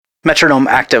Metronome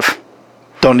active.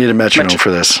 Don't need a metronome for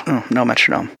this. Oh, no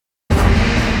metronome.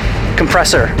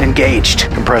 Compressor engaged.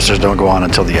 Compressors don't go on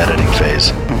until the editing phase.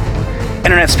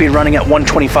 Internet speed running at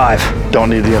 125.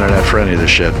 Don't need the internet for any of this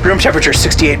shit. Room temperature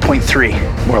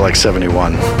 68.3. More like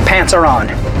 71. Pants are on.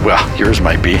 Well, yours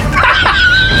might be.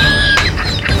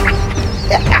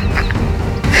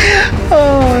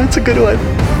 Oh, that's a good one.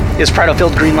 Is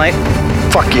Prattlefield green light?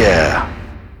 Fuck yeah.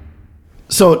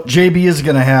 So JB is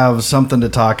going to have something to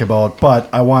talk about, but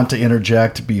I want to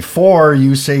interject before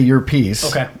you say your piece.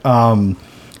 Okay.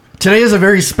 Today is a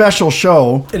very special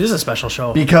show. It is a special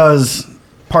show.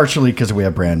 Partially because we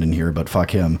have Brandon here, but fuck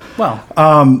him. Well.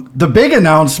 The big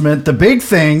announcement, the big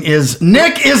thing is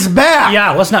Nick is back.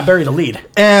 Yeah, let's not bury the lead.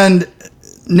 And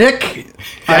Nick,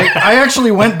 I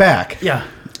actually went back. Yeah.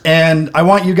 And I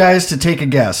want you guys to take a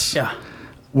guess. Yeah.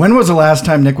 When was the last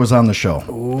time Nick was on the show?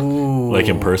 Ooh. Like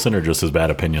in person or just his bad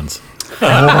opinions? In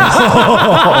person.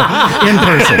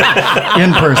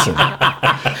 In person.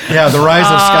 Yeah, the Rise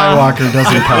of Skywalker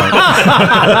doesn't count.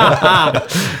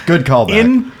 Good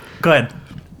callback. Go ahead.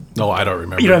 No, I don't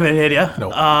remember. You don't have any idea?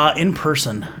 No. In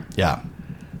person. Yeah.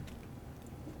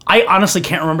 I honestly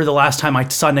can't remember the last time I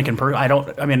saw Nick in person. I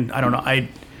don't know.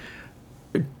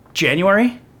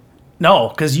 January? No,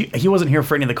 because he wasn't here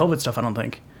for any of the COVID stuff, I don't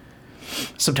think.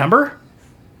 September?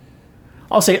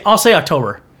 I'll say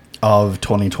October. Of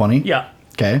 2020? Yeah.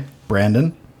 Okay.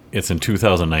 Brandon? It's in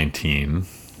 2019,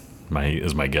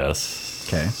 is my guess.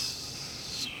 Okay.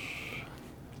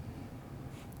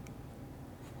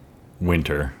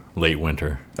 Winter. Late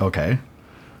winter. Okay.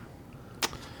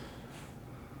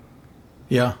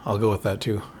 Yeah, I'll go with that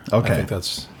too. Okay. I think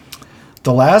that's...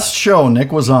 The last show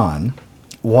Nick was on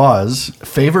was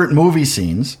Favorite Movie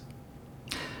Scenes.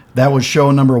 That was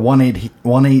show number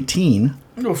 118.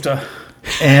 Oofta.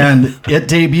 And it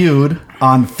debuted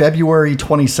on February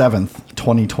 27th,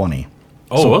 2020.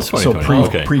 Oh, it was 2020.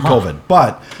 So pre-COVID.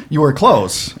 But you were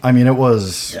close. I mean, it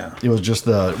was just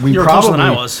the... You were closer than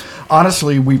I was.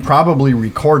 Honestly, we probably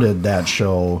recorded that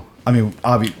show. I mean,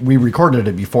 we recorded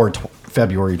it before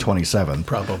February 27th.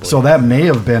 Probably. So that may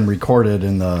have been recorded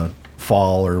in the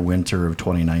fall or winter of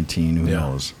 2019. Who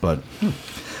knows? But...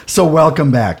 So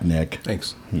welcome back, Nick.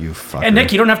 Thanks. You fucker. And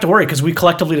Nick, you don't have to worry because we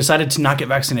collectively decided to not get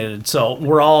vaccinated. So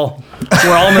we're all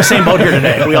in the same boat here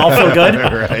today. We all feel good.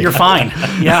 Right. You're fine.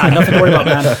 Yeah, nothing to worry about,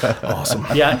 man. Awesome.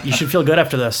 Yeah, you should feel good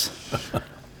after this.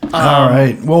 All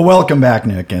right. Well, welcome back,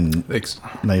 Nick, and thanks.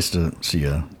 Nice to see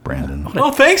you, Brandon.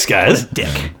 Oh, thanks, guys. What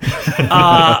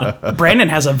a dick. Brandon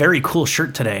has a very cool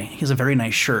shirt today. He has a very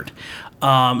nice shirt.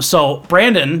 So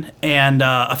Brandon and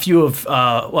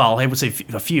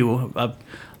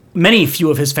many few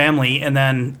of his family, and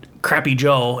then Crappy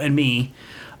Joe and me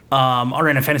are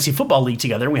in a fantasy football league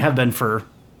together. We have been for,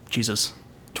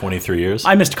 23 years?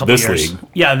 I missed a couple years. This league?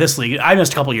 Yeah, this league. I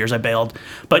missed a couple years. I bailed.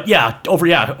 But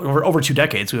over 2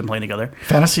 decades we've been playing together.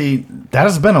 Fantasy, that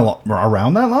has been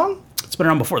around that long? It's been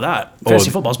around before that. Fantasy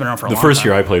football's been around for a long time. The first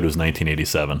year I played was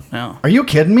 1987. Yeah. Are you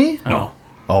kidding me? No.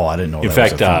 Oh, I didn't know In that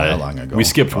fact, was that long ago. we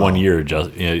skipped 1 year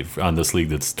just on this league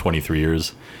that's 23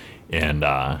 years. And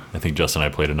I think Justin and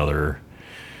I played another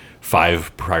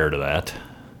 5 prior to that.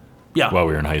 Yeah. While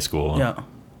we were in high school. Yeah.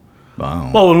 Wow.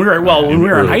 Well, when we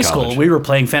were in high college. school, we were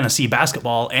playing fantasy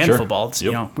basketball and football. It's,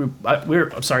 Yep. we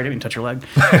were. I'm sorry, I didn't even touch your leg.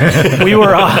 We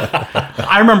were.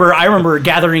 I remember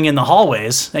gathering in the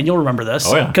hallways, and you'll remember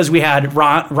this. Oh, yeah. Because we had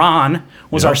Ron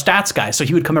was our stats guy, so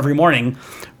he would come every morning.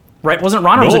 Right? Wasn't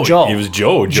Ron or was it Joe? It was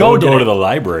Joe. Joe would did go it. to the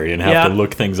library and have to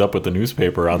look things up with the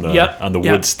newspaper on the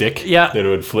wood stick. Yeah. That it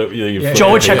would flip.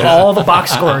 Joe would check all the box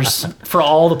scores for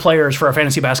all the players for our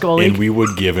fantasy basketball league. And we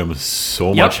would give him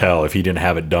so much hell if he didn't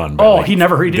have it done. Oh, he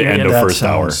never the end of first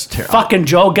hour. Fucking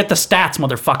Joe, get the stats,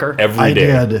 motherfucker. Every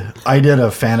day. I did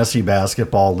a fantasy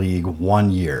basketball league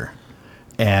 1 year,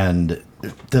 and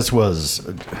this was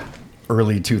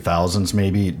early 2000s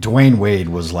maybe. Dwayne Wade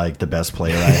was like the best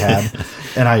player I had,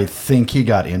 and I think he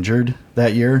got injured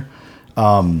that year.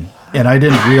 And I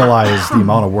didn't realize the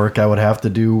amount of work I would have to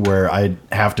do where I'd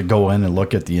have to go in and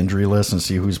look at the injury list and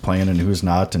see who's playing and who's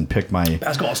not and pick my...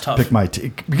 Basketball's tough.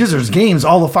 Because there's games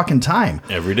all the fucking time.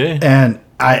 Every day. And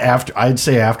I'd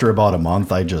say after about a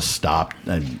month, I just stopped.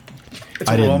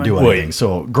 I didn't do anything.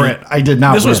 So, Grant, I did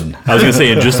not win. I was going to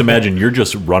say, and just imagine you're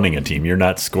just running a team. You're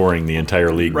not scoring the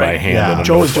entire league by hand. Yeah.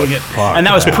 Joe was doing it. And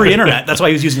that was pre-internet. That's why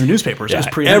he was using the newspapers. It was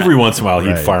pre-internet. Every once in a while,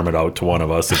 he'd farm it out to one of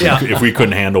us if we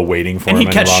couldn't handle waiting for him any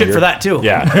longer. And he'd catch shit for that, too.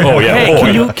 Yeah. Oh, yeah.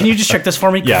 Hey, can you just check this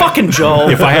for me? Yeah. Fucking Joe.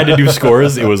 If I had to do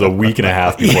scores, it was a week and a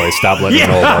half before I stopped letting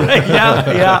him know about it.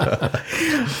 Yeah.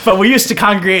 But we used to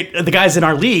congregate, the guys in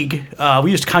our league, we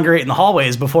used to congregate in the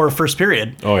hallways before first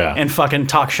period. Oh, yeah. And fucking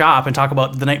talk shop and talk talk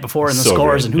about the night before and the So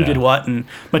scores great, and who yeah. did what, and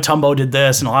Mutombo did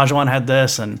this and Olajuwon had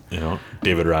this, and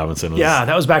David Robinson was. yeah,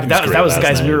 that was back. That was the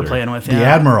guys we were playing with. Yeah. The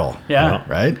Admiral. Yeah.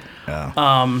 Right?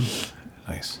 Yeah.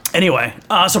 Nice. Anyway,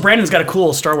 so Brandon's got a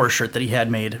cool Star Wars shirt that he had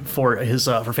made for his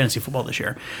for fantasy football this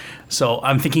year. So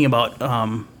I'm thinking about,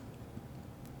 I've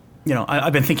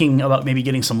been thinking about maybe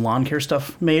getting some lawn care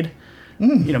stuff made.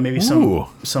 Maybe Ooh.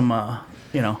 some I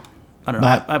don't know.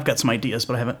 Not- I've got some ideas,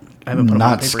 but I haven't put them on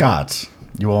Not paper Scott's.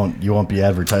 You won't be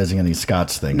advertising any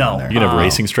Scott's thing No. on there. You can have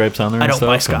racing stripes on there. I and don't stuff,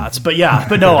 buy and- Scott's, but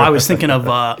no, I was thinking of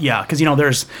because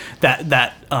there's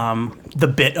that the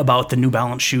bit about the New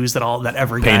Balance shoes that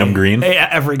every Paint guy 'em green?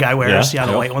 every guy wears, Yeah.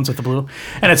 the Yep. white ones with the blue,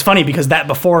 and it's funny because that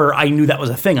before I knew that was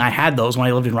a thing, I had those when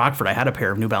I lived in Rockford. I had a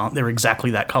pair of New Balance; they were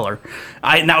exactly that color.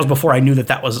 And that was before I knew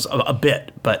that was a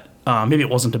bit, but maybe it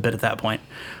wasn't a bit at that point,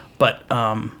 but.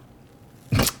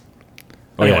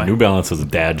 Oh yeah, Anyway. New Balance as a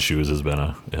dad shoes has been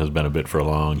a bit for a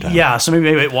long time. Yeah, so maybe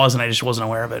it was, and I just wasn't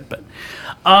aware of it. But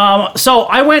so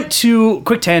I went to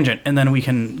quick tangent, and then we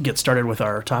can get started with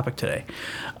our topic today.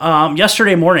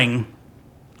 Yesterday morning,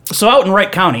 so out in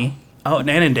Wright County, out in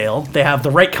Annandale, they have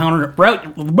the Wright County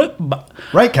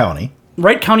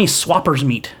Swappers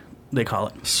Meet. They call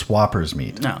it. Swappers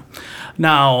meet.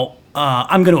 Now,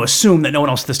 I'm going to assume that no one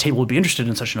else at this table would be interested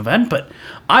in such an event, but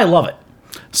I love it.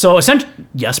 So essentially,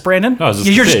 yes, Brandon, I was just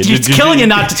you're gonna say, just did killing you- you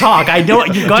not to talk. I know.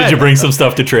 You go Did ahead. you bring some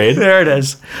stuff to trade? There it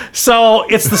is. So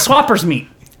it's the Swappers Meet,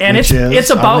 and Which is- it's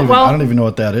I don't about even- I don't even know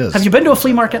what that is. Have you been to a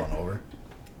flea market?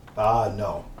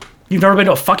 No. You've never been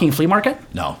to a fucking flea market,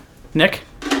 No. Nick?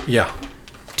 Yeah.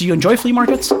 Do you enjoy flea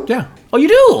markets? Yeah. Oh, you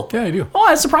do? Yeah, I do. Oh,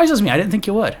 that surprises me. I didn't think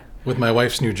you would. With my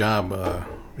wife's new job,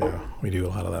 we do a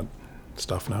lot of that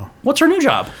stuff now. What's her new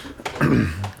job?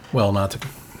 Well, not to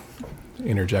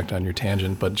interject on your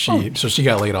tangent, but she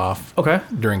got laid off Okay.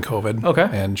 during COVID. Okay.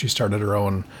 And she started her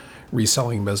own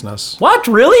reselling business. What?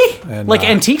 Really? And, Like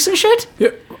antiques and shit? Yeah,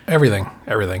 everything.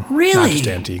 Not Really? just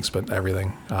antiques, but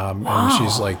everything. And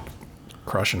she's like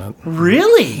crushing it.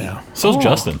 Really? Yeah. So's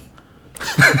Justin.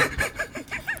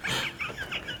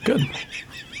 Good.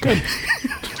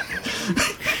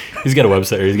 He's got a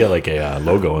website. Or he's got like a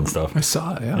logo and stuff. I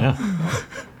saw it. Yeah. Yeah.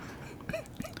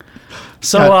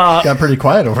 So Got pretty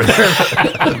quiet over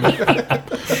there.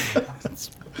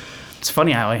 it's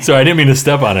funny how I. So I didn't mean to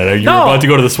step on it. You No. were about to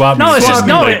go to the swap meet. No, it's just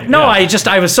Like, no.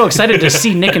 yeah. I was so excited to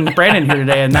see Nick and Brandon here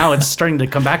today, and now it's starting to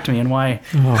come back to me. And why?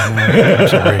 I'm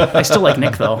sorry. I still like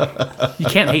Nick though. You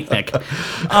can't hate Nick.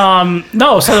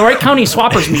 No, so the Wright County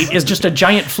Swappers Meet is just a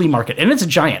giant flea market, and it's a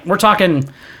giant. We're talking.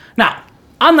 Now,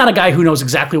 I'm not a guy who knows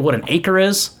exactly what an acre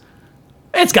is.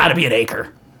 It's got to be an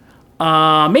acre,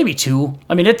 maybe two.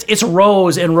 I mean, it's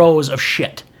rows and rows of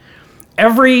shit.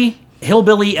 Every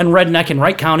hillbilly and redneck in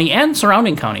Wright County and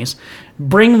surrounding counties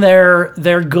bring their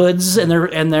goods and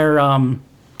their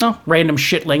random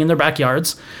shit laying in their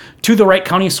backyards to the Wright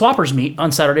County Swappers Meet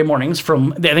on Saturday mornings. I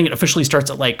think it officially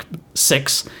starts at like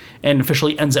 6 and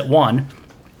officially ends at 1.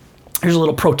 Here's a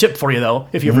little pro tip for you though: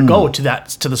 if you ever go to the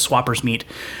Swappers Meet,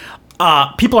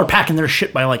 people are packing their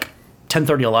shit by like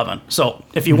 10:30, 11. So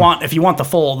if you want the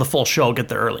full show, get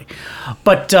there early.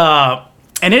 But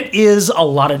and it is a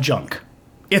lot of junk.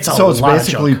 It's a So it's lot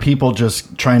basically of junk. people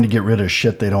just trying to get rid of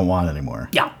shit they don't want anymore.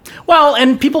 Yeah. Well,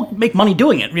 and people make money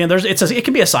doing it. It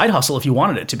can be a side hustle if you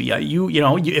wanted it to be.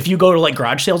 If you go to like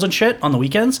garage sales and shit on the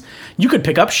weekends, you could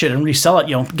pick up shit and resell it.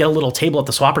 Get a little table at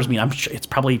the Swappers Meet. I'm sure it's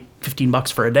probably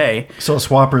 $15 for a day. So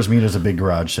Swappers Meet is a big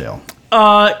garage sale.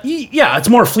 Yeah, it's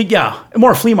more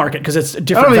a flea market because it's I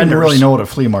different don't vendors. even really know what a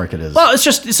flea market is. Well, it's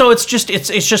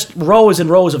just rows and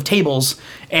rows of tables,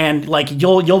 and like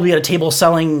you'll be at a table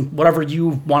selling whatever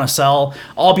you want to sell.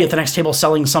 I'll be at the next table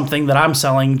selling something that I'm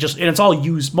selling. And it's all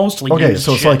mostly Okay, used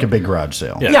so it's shit. like a big garage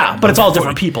sale. Yeah, but it's all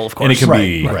different people, of course. And it can Right,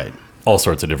 be right. all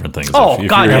sorts of different things. Oh, if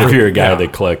God, you're, yeah. if you're a guy Yeah.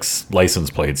 that collects license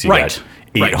plates, you Right,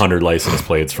 got 800 license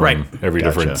plates from Right. every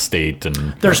Gotcha. different state.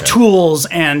 And There's tools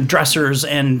and dressers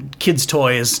and kids'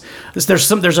 toys.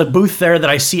 There's a booth there that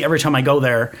I see every time I go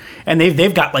there, and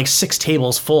they've got like 6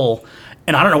 tables full,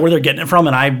 and I don't know where they're getting it from,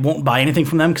 and I won't buy anything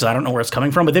from them because I don't know where it's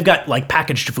coming from. But they've got like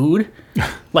packaged food,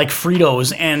 like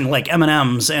Fritos and like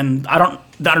M&Ms, and I don't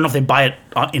know if they buy it.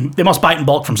 They must buy it in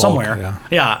bulk from somewhere.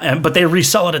 yeah. But they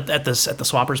resell it at the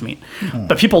Swappers Meet.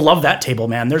 But people love that table,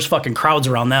 man. There's fucking crowds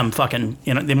around them. Fucking,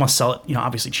 they must sell it,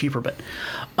 obviously cheaper. But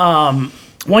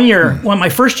one year, my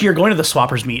first year going to the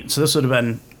Swappers Meet, so this would have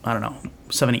been, I don't know,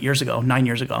 9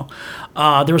 years ago.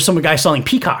 There was some guy selling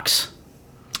peacocks.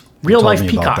 Real told life me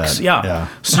about peacocks, that. yeah. Yeah.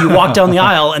 So you walk down the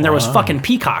aisle and there was fucking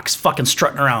peacocks fucking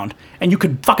strutting around, and you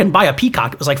could fucking buy a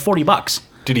peacock. It was like $40.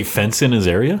 Did he fence in his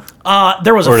area?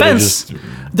 There was Or a did they fence. just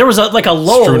There was a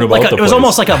low, strewn about the it was place?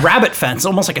 almost like a rabbit fence,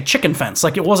 almost like a chicken fence.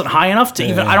 Like it wasn't high enough to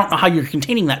even. I don't know how you're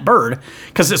containing that bird,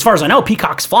 because as far as I know,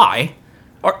 peacocks fly,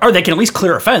 or they can at least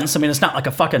clear a fence. I mean, it's not like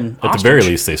a fucking. At the very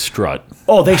least, they strut.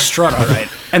 Oh, they strut, all right.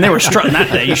 And they were strutting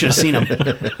that day. You should have seen him.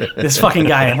 This fucking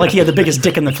guy, like he had the biggest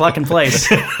dick in the fucking place.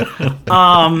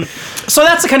 So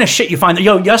that's the kind of shit you find.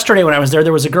 Yesterday when I was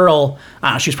there was a girl, I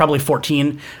don't know, she was probably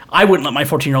 14. I wouldn't let my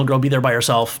 14-year-old girl be there by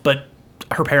herself, but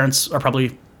her parents are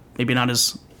probably maybe not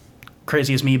as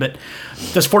crazy as me, but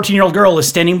this 14-year-old girl is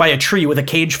standing by a tree with a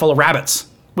cage full of rabbits,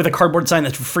 with a cardboard sign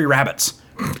that's for free rabbits.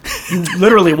 You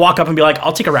literally walk up and be like,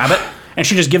 I'll take a rabbit, and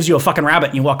she just gives you a fucking rabbit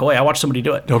and you walk away. I watched somebody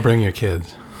do it. Don't bring your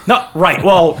kids. No, right.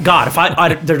 Well, God,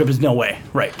 if there was no way.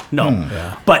 Right. No.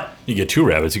 Yeah. But You get 2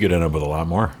 rabbits, you could end up with a lot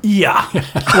more. yeah.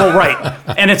 Well, right.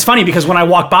 And it's funny because when I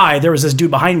walked by, there was this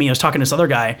dude behind me. I was talking to this other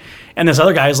guy, and this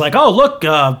other guy is like, "Oh, look,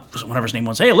 whatever his name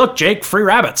was. Hey, look, Jake, free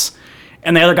rabbits."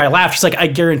 And the other guy laughed. He's like, "I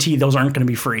guarantee those aren't going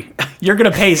to be free. You're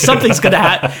going to pay. Something's going to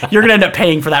happen. You're going to end up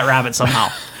paying for that rabbit somehow."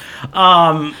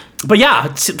 But yeah,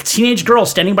 teenage girl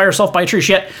standing by herself by a tree.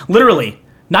 She had literally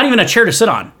not even a chair to sit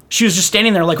on. She was just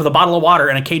standing there like with a bottle of water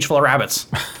and a cage full of rabbits.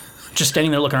 Just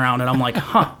standing there looking around, and I'm like,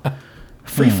 huh,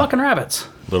 free fucking rabbits.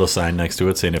 Little sign next to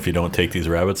it saying, if you don't take these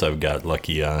rabbits, I've got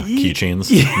lucky keychains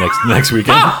next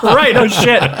weekend. Right, oh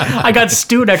shit. I got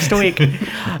stew next week.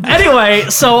 Anyway,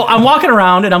 so I'm walking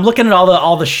around and I'm looking at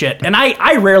all the shit. And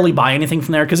I rarely buy anything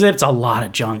from there because it's a lot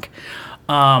of junk.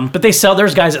 But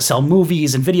there's guys that sell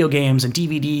movies and video games and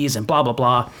DVDs and blah, blah,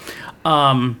 blah.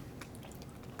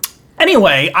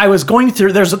 Anyway, I was going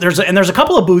through, there's a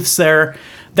couple of booths there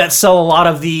that sell a lot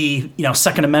of the,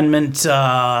 Second Amendment,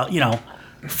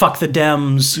 fuck the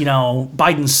Dems,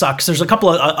 Biden sucks. There's a couple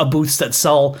of booths that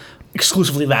sell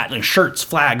exclusively that, like shirts,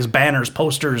 flags, banners,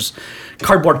 posters,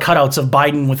 cardboard cutouts of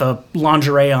Biden with a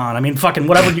lingerie on. I mean, fucking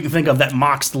whatever you can think of that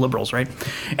mocks the liberals, right?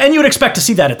 And you would expect to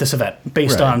see that at this event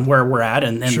based on where we're at,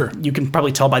 and Sure. You can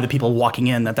probably tell by the people walking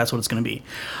in that that's what it's going to be.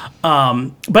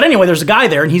 But anyway, there's a guy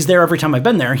there, and he's there every time I've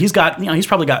been there. He's got, he's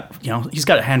probably got, he's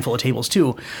got a handful of tables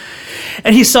too,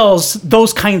 and he sells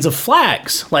those kinds of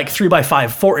flags, like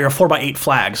 3x5, 4 or 4x8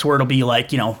 flags, where it'll be like,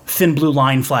 thin blue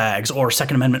line flags or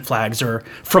Second Amendment flags or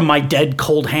from my dead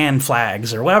cold hand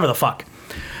flags or whatever the fuck.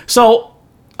 So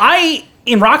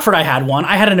in Rockford, I had one.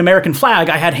 I had an American flag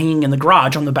I had hanging in the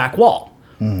garage on the back wall.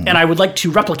 And I would like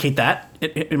to replicate that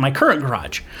in my current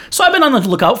garage. So I've been on the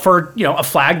lookout for, a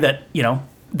flag that,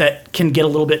 that can get a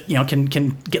little bit,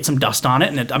 can get some dust on it,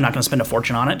 and I'm not going to spend a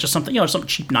fortune on it. Just something, some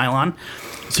cheap nylon.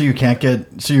 So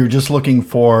you're just looking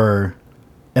for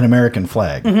an American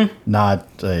flag, not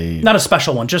a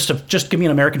special one. Just give me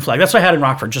an American flag. That's what I had in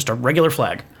Rockford, just a regular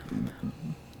flag.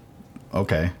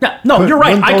 Okay. Yeah, no, you're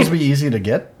right. Wouldn't those be easy to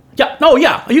get? Yeah, no,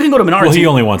 yeah. You can go to Menards. Well, he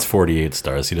only wants 48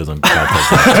 stars. He doesn't count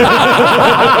those.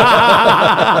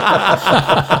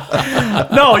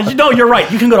 No, you're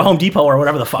right. You can go to Home Depot or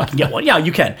whatever the fuck and get one. Yeah,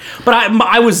 you can. But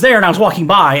I was there and I was walking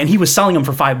by and he was selling them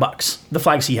for $5, the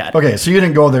flags he had. Okay, so you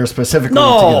didn't go there specifically to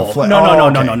No, get a flag? no.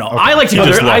 Okay. I like to He go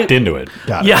just there. lucked into it.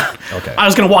 Got it. Yeah. Okay. I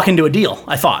was going to walk into a deal,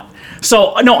 I thought.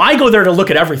 So, no, I go there to look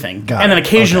at everything. Got and then it.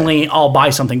 occasionally I'll buy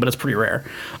something, but it's pretty rare.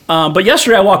 But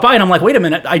yesterday I walked by and I'm like, wait a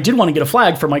minute, I did want to get a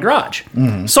flag for my garage.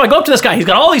 Mm-hmm. So I go up to this guy. He's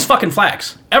got all these fucking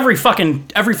flags. Every fucking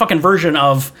version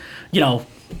of,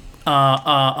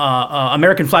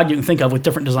 American flag you can think of with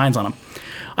different designs on them.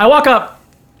 I walk up.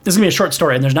 This is going to be a short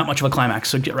story, and there's not much of a climax,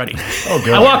 so get ready. Oh,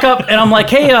 good. I walk up, and I'm like,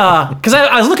 hey, because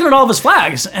I was looking at all of his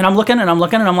flags, and I'm looking, and I'm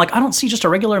like, I don't see just a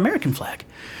regular American flag.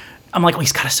 I'm like, well,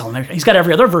 he's got to sell American. He's got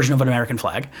every other version of an American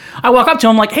flag. I walk up to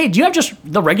him, like, hey, do you have just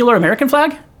the regular American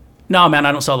flag? No, man,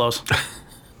 I don't sell those.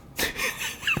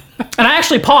 And I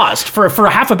actually paused for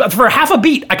half a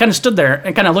beat. I kind of stood there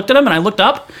and kind of looked at him, and I looked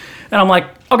up, and I'm like,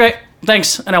 okay,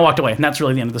 thanks, and I walked away. And that's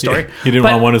really the end of the story. He didn't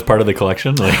want one as part of the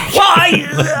collection? Like,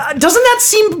 well, doesn't that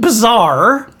seem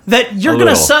bizarre that you're going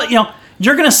to sell,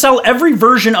 you're going to sell every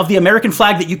version of the American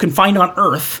flag that you can find on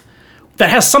Earth that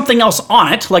has something else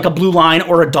on it, like a blue line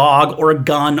or a dog or a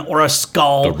gun or a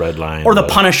skull. The red line. Or the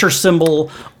Punisher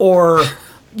symbol or,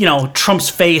 Trump's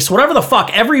face, whatever the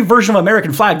fuck. Every version of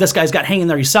American flag this guy's got hanging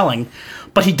there he's selling,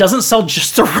 but he doesn't sell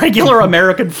just the regular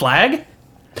American flag?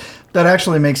 That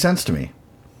actually makes sense to me.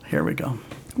 Here we go.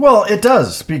 Well, it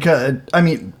does, because,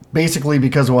 basically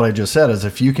because of what I just said is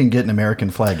if you can get an American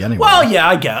flag anywhere. Well, yeah,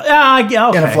 I guess. Yeah,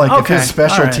 okay. And if his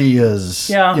specialty is,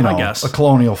 I guess. a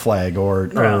colonial flag or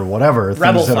whatever,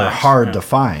 Rebel things that are flags, hard to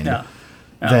find, Yeah.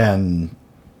 then...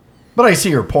 But I see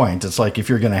your point. It's like if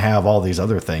you're going to have all these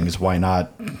other things, why not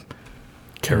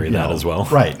carry that as well.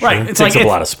 Right. Right. It It's takes like up a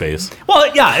lot of space.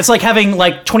 Well, yeah, it's like having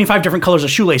like 25 different colors of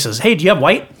shoelaces. Hey, do you have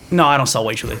white? No, I don't sell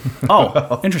white shoelaces.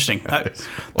 Oh, interesting.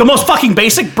 The most fucking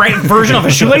basic version of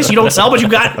a shoelace you don't sell, but you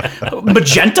got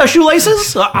magenta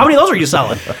shoelaces? How many of those are you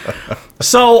selling?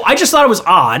 So I just thought it was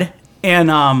odd. And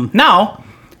now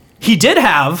he did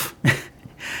have, and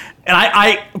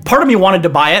I part of me wanted to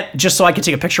buy it just so I could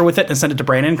take a picture with it and send it to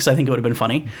Brandon because I think it would have been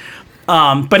funny.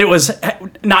 But it was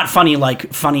not funny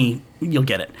like funny, you'll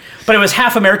get it. But it was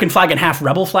half American flag and half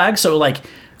rebel flag. So like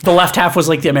the left half was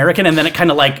like the American and then it kind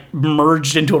of like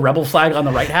merged into a rebel flag on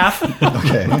the right half.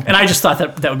 Okay. And I just thought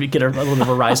that would get a little bit of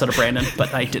a rise out of Brandon,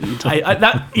 but I didn't. I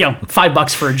that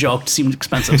 $5 for a joke seemed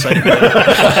expensive, so I didn't do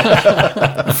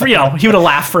it. He would have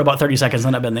laughed for about 30 seconds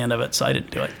and that'd been the end of it, so I didn't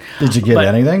do it. Did you get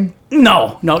anything?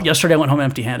 No. Yesterday I went home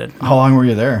empty-handed. How long were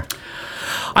you there?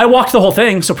 I walked the whole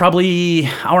thing, so probably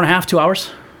hour and a half, 2 hours.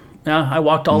 Yeah, I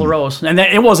walked all the rows, and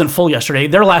it wasn't full yesterday.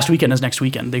 Their last weekend is next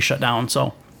weekend. They shut down,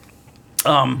 so.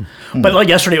 But like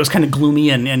yesterday, it was kind of gloomy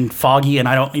and foggy, and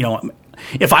I don't,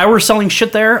 if I were selling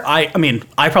shit there, I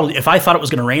probably, if I thought it was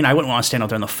going to rain, I wouldn't want to stand out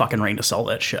there in the fucking rain to sell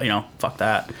that shit. Fuck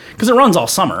that, because it runs all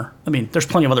summer. I mean, there's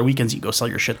plenty of other weekends you can go sell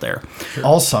your shit there.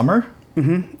 All summer?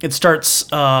 It starts.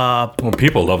 Well,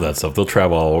 people love that stuff. They'll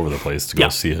travel all over the place to go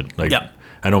see it. Like,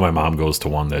 I know my mom goes to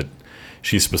one that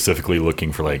she's specifically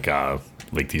looking for like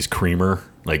these creamer,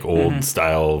 like old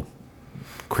style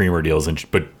creamer deals,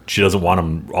 but she doesn't want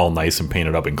them all nice and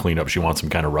painted up and cleaned up. She wants them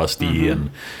kind of rusty,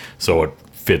 and so it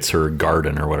fits her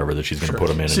garden or whatever that she's going to put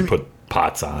them in and put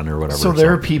pots on or whatever. So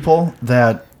there are people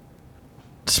that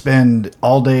spend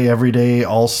all day, every day,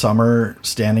 all summer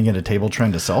standing at a table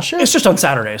trying to sell shit? It's just on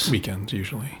Saturdays. Weekends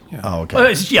usually. Yeah. Oh, okay.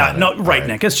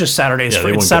 Nick. It's just Saturdays. Yeah,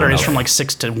 It's Saturdays from like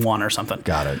 6 to 1 or something.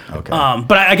 Got it. Okay.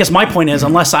 But I guess my point is,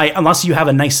 unless you have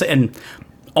a nice, and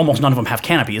almost none of them have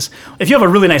canopies. If you have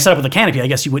a really nice setup with a canopy, I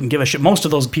guess you wouldn't give a shit. Most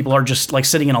of those people are just like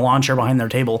sitting in a lawn chair behind their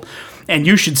table, and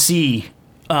you should see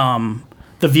the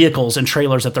vehicles and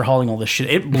trailers that they're hauling all this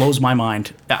shit. It blows my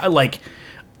mind. Like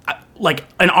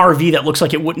an RV that looks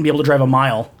like it wouldn't be able to drive a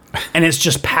mile, and it's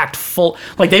just packed full.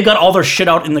 Like they've got all their shit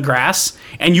out in the grass,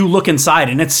 and you look inside,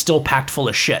 and it's still packed full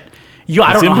of shit.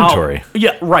 I don't know inventory. How.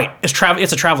 Yeah, right.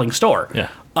 It's a traveling store.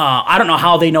 Yeah. I don't know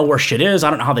how they know where shit is.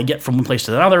 I don't know how they get from one place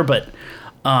to another, but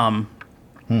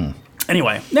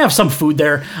anyway, they have some food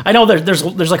there. I know there's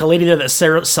like a lady there that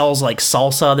sells like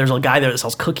salsa. There's a guy there that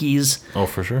sells cookies. Oh,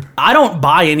 for sure. I don't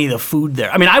buy any of the food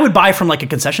there. I mean, I would buy from like a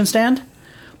concession stand,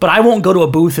 but I won't go to a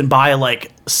booth and buy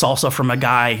like salsa from a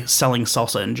guy selling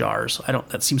salsa in jars.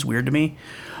 That seems weird to me.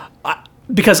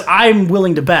 Because I'm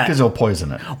willing to bet. Because they'll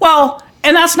poison it. Well,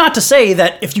 and that's not to say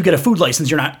that if you get a food license,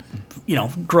 you're not,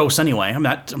 gross anyway.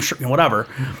 I'm sure, whatever.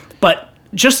 But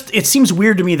just, it seems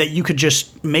weird to me that you could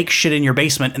just make shit in your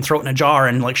basement and throw it in a jar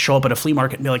and like show up at a flea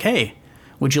market and be like, hey,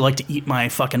 would you like to eat my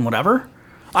fucking whatever?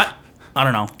 I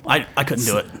don't know. I couldn't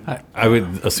do it. I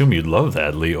would assume you'd love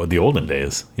that, the olden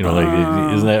days.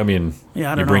 Isn't that? I mean,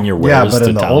 yeah, I don't you bring know. your wares but to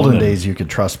in the town olden and- days, you could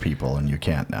trust people, and you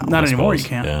can't now. Not anymore. You suppose,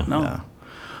 can't. yeah. No.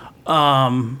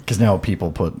 Because now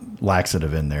people put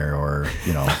laxative in there, or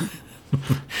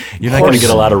You're not going to get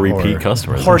a lot of repeat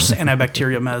customers. Horse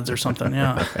antibacterial meds or something.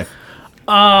 Yeah.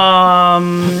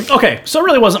 Okay, so it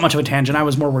really wasn't much of a tangent. I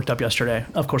was more worked up yesterday.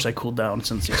 Of course, I cooled down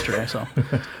since yesterday, so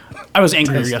I was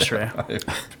angrier yesterday. I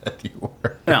bet you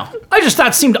were. No,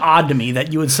 that seemed odd to me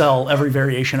that you would sell every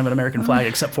variation of an American flag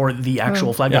except for the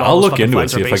actual flag. Yeah, that all I'll those look fucking into it,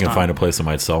 flags see are if I based can on. find a place that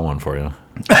might sell one for you. No,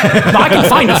 I can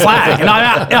find a flag, and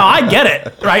I get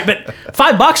it, right? But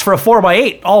 $5 for a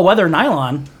 4x8 all weather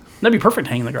nylon, that'd be perfect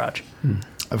hanging in the garage.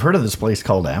 I've heard of this place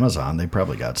called Amazon. They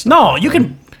probably got stuff. No, you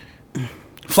can.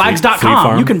 Fleet Flags.com.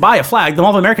 Farm? You can buy a flag. The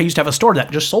Mall of America used to have a store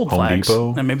that just sold Home flags.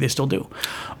 Depot? And maybe they still do.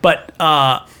 But,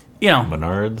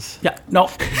 Menards. Yeah, no,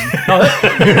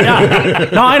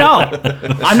 I know.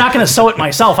 I'm not going to sew it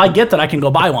myself. I get that I can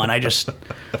go buy one. I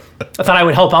thought I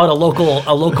would help out a local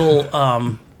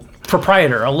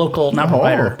proprietor,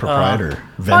 proprietor. Well, I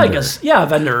Vendor. guess,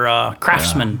 vendor,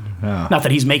 craftsman. Yeah. Not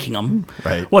that he's making them.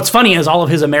 Right. What's funny is all of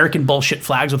his American bullshit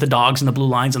flags with the dogs and the blue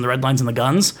lines and the red lines and the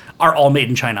guns are all made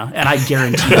in China. And I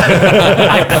guarantee you,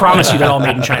 I promise you they're all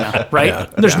made in China, right? Yeah.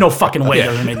 There's no fucking way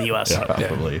they're made in the U.S.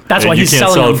 Probably. That's why And you he's can't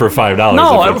selling sell it them for $5.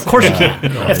 No, if of course you can't.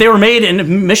 If they were made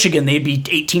in Michigan, they'd be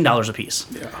 $18 a piece.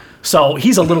 Yeah. So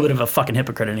he's a little bit of a fucking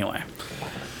hypocrite anyway.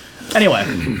 Anyway,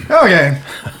 Okay.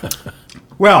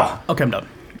 Well, okay, I'm done.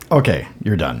 okay,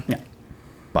 you're done. Yeah.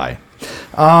 Bye.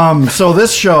 So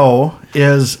this show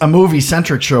is a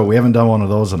movie-centric show. We haven't done one of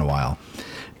those in a while.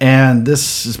 And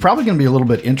this is probably going to be a little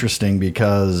bit interesting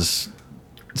because...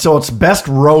 So it's best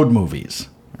road movies,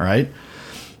 all right?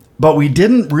 But we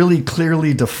didn't really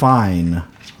clearly define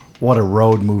what a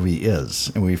road movie is.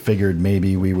 And we figured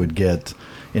maybe we would get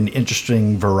an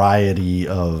interesting variety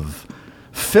of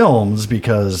films,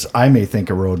 because I may think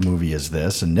a road movie is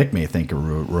this, and Nick may think a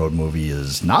road movie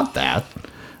is not that.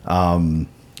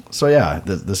 So yeah,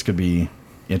 this could be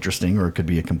interesting, or it could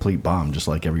be a complete bomb, just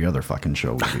like every other fucking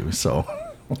show we do. So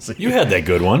we'll see. You had that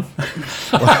good one.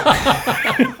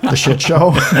 The shit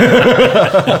show.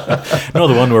 No,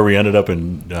 the one where we ended up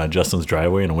in Justin's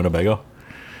driveway in Winnebago.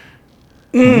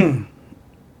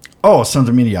 Oh, Sons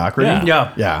of Mediocrity.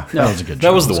 Yeah. Yeah, that was a good show.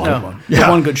 That was the one. Yeah. Yeah.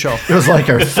 The one good show. It was like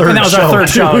our third And that was show. our third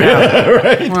show. Yeah.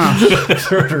 Right? Wow.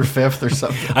 Third or fifth or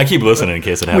something. I keep listening in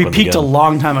case it We happens peaked a again.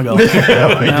 long time ago.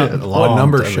 Yeah, we did. A What long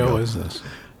number time show ago. is this?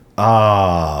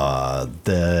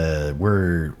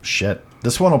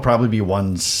 This one will probably be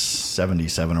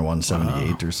 177 or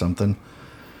 178 or something.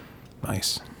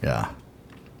 Nice. Yeah.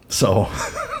 So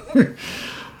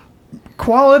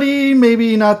quality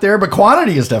maybe not there, but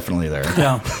quantity is definitely there.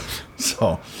 Yeah.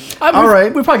 So all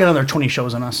right, We probably got another 20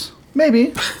 shows in us.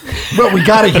 maybe. But we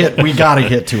gotta hit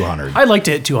 200. I'd like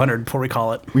to hit 200 before we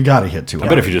call it. We gotta hit I 200.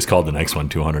 bet if you just called the next one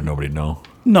 200, nobody'd know.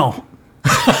 No.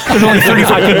 There's only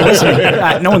 35 people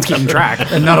listening. No one's keeping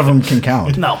track. and none of them can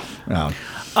count. No. No.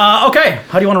 Okay.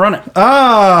 How do you want to run it?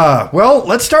 Well,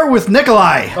 let's start with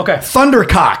Nikolai. Okay.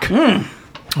 Thundercock.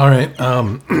 All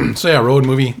right. So yeah, road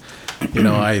movie. You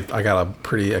know, I got a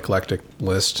pretty eclectic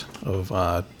list of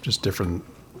just different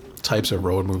types of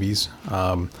road movies.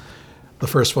 The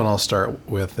first one I'll start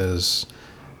with is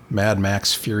Mad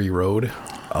Max Fury Road.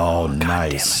 Oh,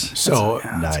 nice. So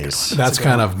Nice. that's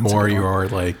kind of more your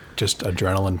like just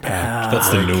adrenaline packed. That's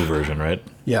the new version, right?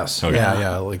 Yes. Okay.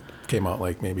 Yeah. Like came out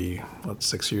like maybe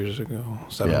 6 years ago,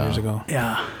 7 Yeah. years ago.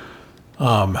 Yeah.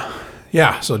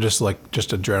 Yeah. So just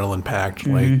adrenaline packed,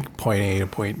 like point A to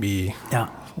point B. Yeah.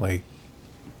 Like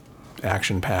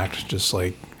action packed, just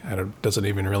like doesn't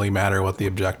even really matter what the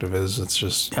objective is. It's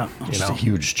just Yeah. you Just know, a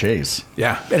huge chase.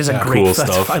 yeah, It is a yeah. great Cool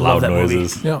that's- stuff, I loud love that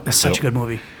noises. movie. Yeah. It's such a good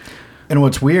movie. And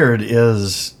what's weird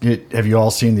is, have you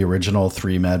all seen the original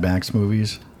 3 Mad Max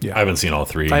movies? Yeah. I haven't seen all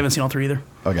three. I haven't seen all 3 either.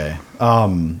 Okay.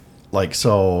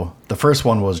 So the first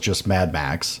one was just Mad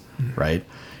Max, right?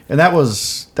 And that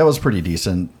was pretty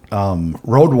decent.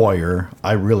 Road Warrior,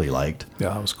 I really liked, Yeah,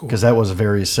 that was cool. because that was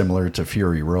very similar to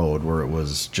Fury Road, where it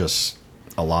was just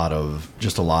a lot of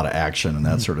action and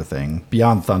that sort of thing.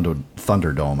 Beyond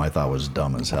Thunderdome, I thought was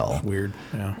dumb as hell. Weird.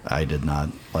 Yeah. I did not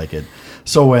like it.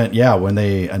 So when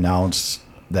they announced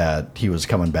that he was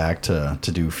coming back to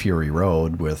do Fury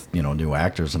Road with, new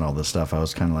actors and all this stuff, I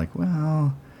was kind of like,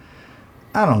 well,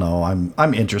 I don't know.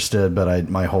 I'm interested, but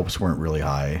my hopes weren't really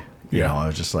high. You know, I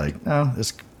was just like, oh,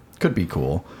 this could be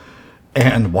cool.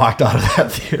 And walked out of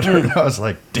that theater, and I was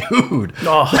like, dude,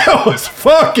 Oh. that was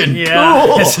fucking Yeah.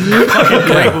 cool. It's a fucking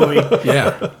great movie.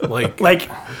 Yeah. Like Like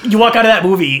you walk out of that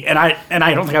movie, and I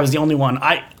don't think I was the only one.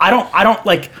 I don't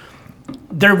like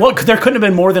there couldn't have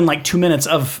been more than like 2 minutes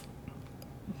of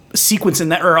sequence in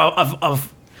that, or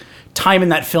of time in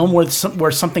that film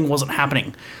where something wasn't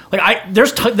happening. Like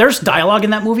there's dialogue in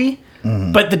that movie,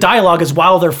 but the dialogue is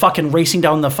while they're fucking racing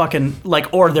down the fucking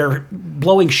or they're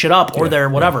blowing shit up, or they're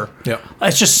whatever. Yeah.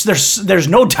 It's just there's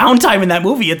no downtime in that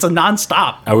movie. It's a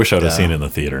nonstop. I wish I would have seen it in the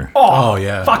theater. Oh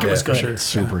yeah. Fuck, it Yeah, was for good. sure.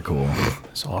 Super cool.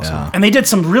 It's awesome. Yeah. And they did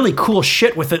some really cool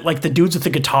shit with it, like the dudes with the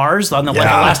guitars on the Yeah.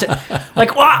 last.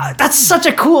 Like, wow, that's such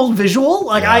a cool visual.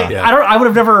 Like, Yeah. I would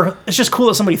have never. It's just cool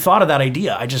that somebody thought of that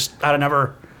idea. I'd have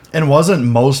never. And wasn't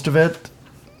most of it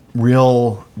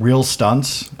real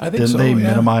stunts? I think Didn't so, they yeah.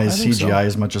 minimize I think CGI so.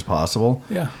 as much as possible?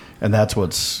 Yeah. And that's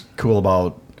what's cool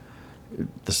about.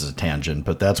 This is a tangent,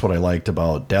 but that's what I liked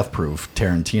about Death Proof,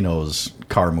 Tarantino's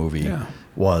car movie. Yeah.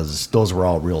 Was those were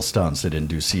all real stunts. They didn't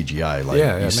do CGI like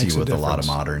Yeah, you it see makes a with a lot of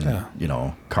difference. modern,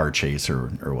 Yeah. car chase or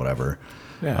whatever.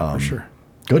 Yeah, for sure.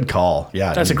 Good call.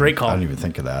 Yeah, That's a great call. I didn't even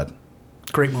think of that.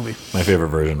 Great movie. My favorite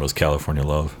version was California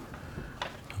Love.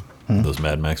 Those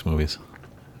Mad Max movies.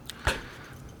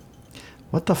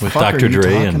 What the With fuck Dr. are you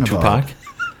Dre talking and about? Tupac.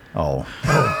 Oh,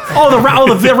 Oh,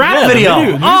 the rap video.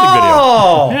 music video.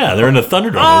 Oh. Yeah, they're in the Thunderdome.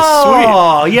 It's sweet.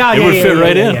 Oh, yeah, It yeah, would yeah, fit yeah,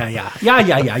 right yeah, in.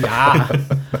 Yeah.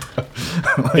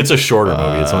 It's a shorter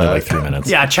movie. It's only like 3 minutes.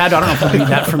 Yeah, Chad, I don't know if I'm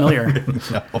that familiar.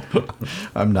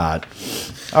 I'm not.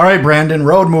 All right, Brandon,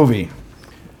 road movie.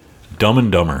 Dumb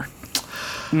and Dumber.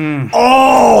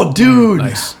 Oh, dude.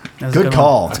 Nice. That's a Good good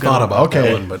call. I thought about Okay.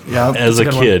 that one, but Yeah. As a a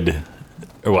good one. kid,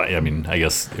 or what? I mean, I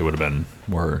guess it would have been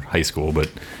more high school, but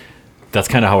that's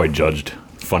kind of how I judged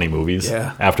funny movies.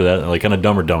 Yeah. After that, like on a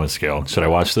Dumb or Dumbest scale, should I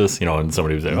watch this? And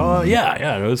somebody was like, "Oh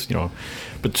yeah, it was,"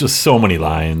 but just so many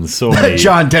lines, so many,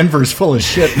 John Denver's full of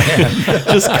shit, man.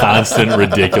 just constant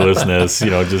ridiculousness.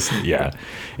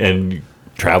 And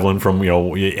traveling from,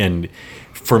 and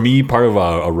for me, part of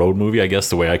a road movie, I guess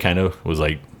the way I kind of was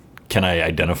like, can I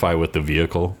identify with the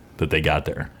vehicle that they got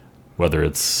there? Whether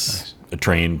it's a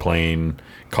train, plane,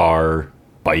 car,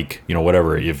 bike,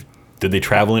 whatever. Did they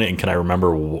travel in it, and can I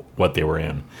remember what they were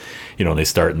in? They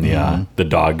start in the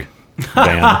dog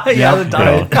van. The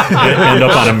dog. End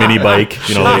up on a mini bike.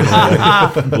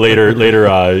 Later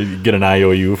get an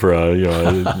IOU for a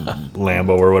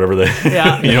Lambo or whatever they.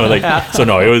 So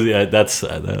no, it was that's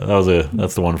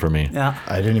the one for me. Yeah.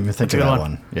 I didn't even think of that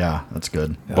one. Yeah, that's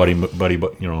good.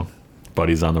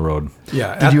 Buddies on the road.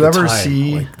 Yeah. Did you ever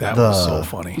see that was so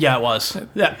funny? Yeah, it was.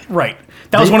 Yeah, right.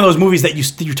 That was one of those movies that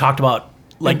you talked about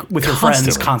with your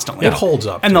friends constantly. It holds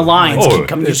up. And the lines Oh, keep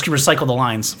coming. You just recycle the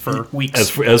lines for weeks.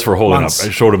 As for holding months. up,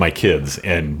 I showed it to my kids,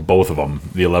 and both of them,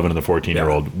 the 11 and the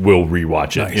 14-year-old, will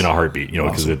rewatch it in a heartbeat.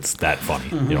 Because it's that funny.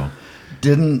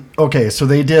 So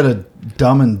they did a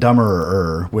Dumb and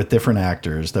Dumber with different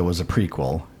actors that was a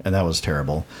prequel, and that was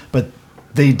terrible. But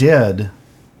they did,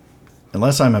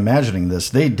 unless I'm imagining this,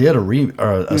 they did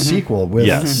a sequel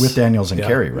with Daniels and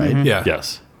Carey, right? Mm-hmm. Yeah.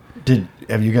 Yes.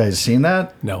 Have you guys seen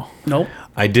that? No. Nope.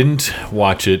 I didn't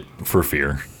watch it for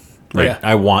fear. Yeah.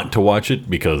 I want to watch it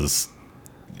because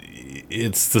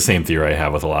it's the same theory I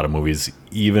have with a lot of movies.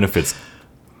 Even if it's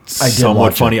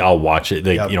somewhat funny, I'll watch it.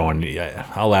 And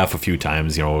I'll laugh a few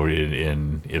times,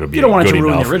 and it'll be. You don't want it good to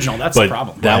ruin enough. the original. That's but the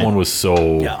problem. That one was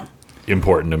so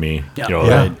important to me.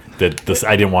 Yeah. That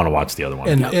I didn't want to watch the other one.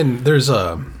 And there's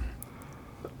a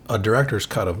director's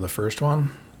cut of the first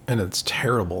one, and it's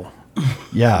terrible.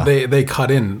 Yeah. They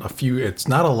cut in a few. It's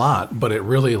not a lot, but it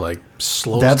really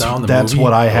slows down the That's movie.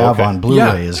 what I have on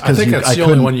Blu-ray. Yeah, I think that's the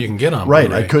only one you can get on Right.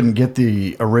 Blu-ray. I couldn't get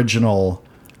the original,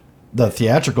 the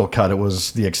theatrical cut. It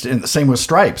was same with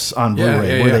Stripes on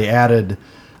Blu-ray, where they added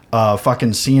a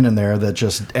fucking scene in there that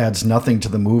just adds nothing to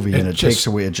the movie, and it takes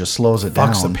away. It just slows it down.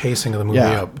 Fucks the pacing of the movie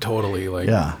up totally.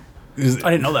 Yeah.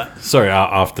 I didn't know that. Sorry,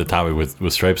 off the topic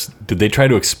with Stripes, did they try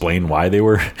to explain why they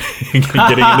were getting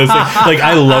in this thing?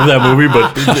 I love that movie,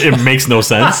 but it makes no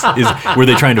sense. Were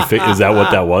they trying to is that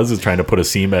what that was? Is trying to put a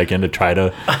scene back in to try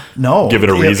to give it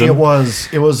a reason? It was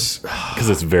because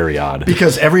it's very odd.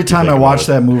 Because every time I watch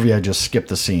that movie, I just skip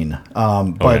the scene.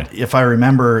 But if I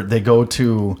remember, they go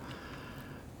to.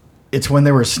 It's when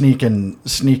they were sneaking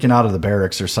out of the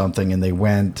barracks or something, and they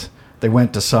went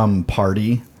to some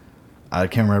party. I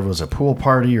can't remember if it was a pool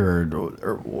party or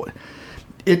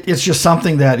it's just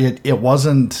something that it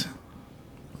wasn't.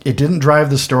 It didn't drive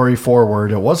the story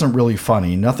forward. It wasn't really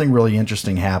funny. Nothing really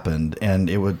interesting happened, and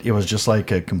it was just like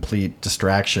a complete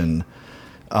distraction.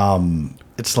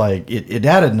 It's like it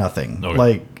added nothing.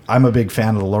 Okay. I'm a big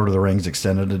fan of the Lord of the Rings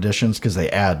extended editions because they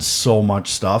add so much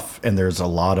stuff, and there's a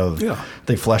lot of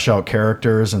they flesh out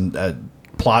characters and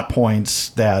plot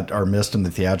points that are missed in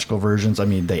the theatrical versions. I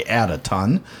mean, they add a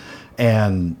ton.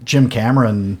 And Jim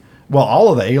Cameron,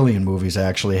 all of the Alien movies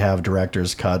actually have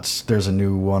director's cuts. There's a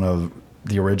new one of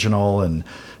the original and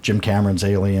Jim Cameron's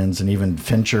Aliens, and even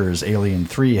Fincher's Alien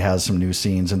 3 has some new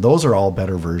scenes, and those are all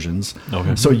better versions.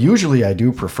 Okay. So usually I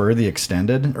do prefer the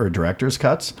extended or director's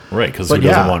cuts. Right, because who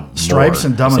doesn't want more? Stripes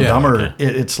and Dumb and Dumber,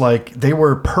 it's like they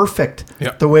were perfect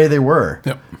the way they were.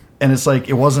 Yep. And it's like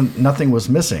nothing was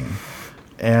missing.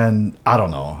 And I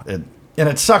don't know. And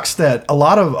it sucks that a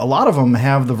lot of them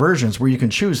have the versions where you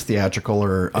can choose theatrical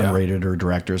or unrated or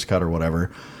director's cut or whatever.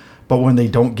 But when they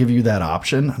don't give you that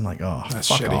option, I'm like, that's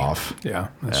fuck shitty. off. Yeah,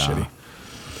 that's shitty.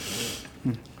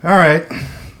 All right,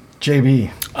 JB.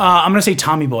 I'm gonna say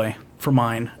Tommy Boy for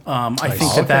mine. I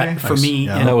think that for me,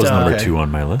 that was number 2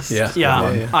 on my list. Yeah.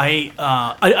 I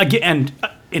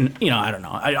don't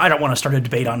know. I don't want to start a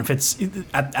debate on if it's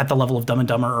at the level of Dumb and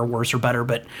Dumber or worse or better,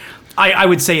 but I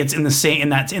would say it's in the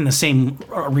same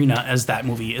arena as that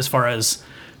movie as far as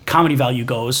comedy value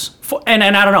goes. And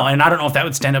I don't know. And I don't know if that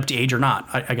would stand up to age or not.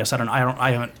 I guess I don't know.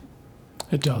 I haven't.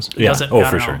 It does. Yeah. Does it? Oh, I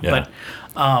for don't sure. know. Yeah.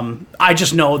 But I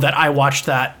just know that I watched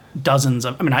that dozens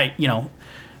of.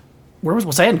 Where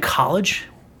was I in college?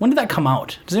 When did that come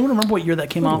out? Does anyone remember what year that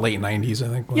came out? Late 90s, I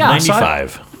think. Yeah.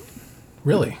 95.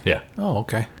 Really? Yeah. Oh,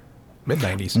 okay. Mid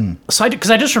 90s. So because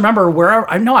I just remember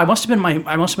I must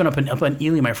have been up in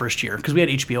Ely my first year because we had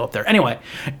HBO up there. Anyway,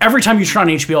 every time you turn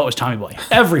on HBO, it was Tommy Boy.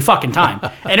 Every fucking time,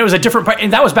 and it was a different.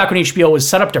 And that was back when HBO was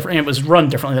set up different and it was run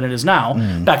differently than it is now.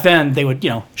 Back then, they would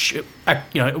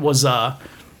it was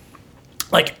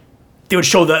like they would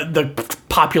show the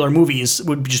popular movies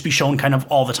would just be shown kind of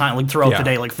all the time, like throughout the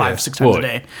day, like 5-6 times a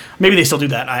day. Maybe they still do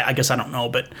that. I guess I don't know,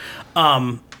 but.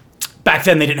 Back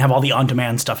then, they didn't have all the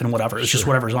on-demand stuff and whatever. It's just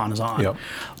whatever's on is on. Yep.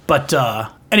 But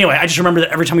Anyway, I just remember that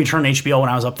every time we turned HBO when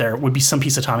I was up there would be some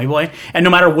piece of Tommy Boy. And no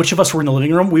matter which of us were in the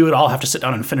living room, we would all have to sit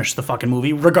down and finish the fucking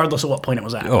movie, regardless of what point it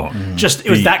was at. Oh. Just, it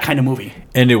was that kind of movie.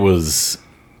 And it was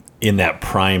in that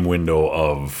prime window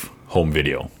of home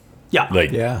video. Yeah.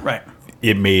 Like, Yeah. Right.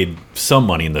 it made some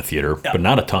money in the theater, but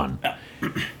not a ton. Yeah.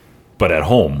 But at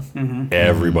home,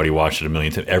 everybody watched it a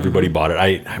million times. Everybody bought it.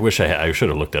 I wish I should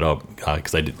have looked it up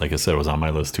because I did, like I said, it was on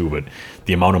my list too. But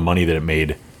the amount of money that it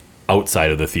made outside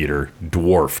of the theater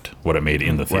dwarfed what it made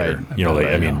in the theater. Right. You know, like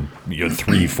Right, I mean,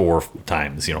 3-4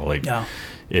 times. You know, like Yeah.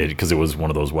 because it was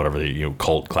one of those whatever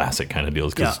cult classic kind of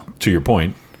deals. Because Yeah. to your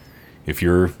point, if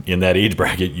you're in that age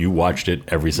bracket, you watched it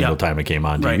every single time it came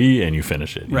on TV, and you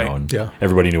finished it. You Right. know, and Yeah.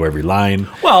 everybody knew every line.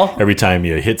 Well- every time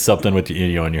you hit something with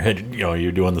in your head,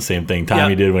 you're doing the same thing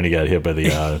Tommy did when he got hit by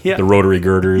the Yeah. the rotary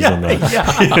girders and the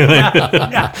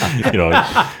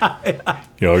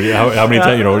how many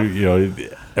times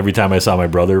every time I saw my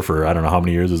brother for I don't know how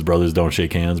many years, his brothers don't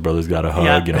shake hands, brothers got a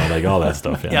hug, like all that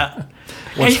stuff. Yeah.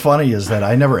 What's And- funny is that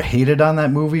I never hated on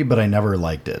that movie, but I never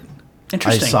liked it. I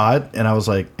Interesting. saw it and I was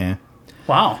like, eh.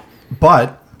 Wow.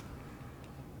 But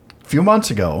a few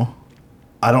months ago,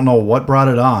 I don't know what brought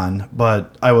it on,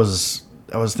 but I was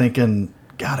thinking,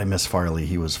 God, I miss Farley.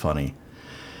 He was funny.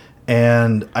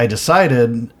 And I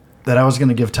decided that I was going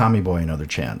to give Tommy Boy another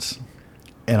chance.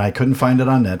 And I couldn't find it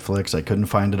on Netflix. I couldn't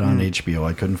find it on HBO.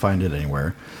 I couldn't find it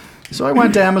anywhere. So I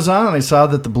went to Amazon and I saw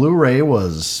that the Blu-ray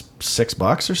was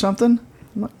 $6 or something.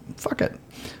 I'm like, fuck it.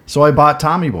 So I bought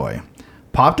Tommy Boy,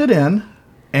 popped it in,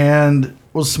 and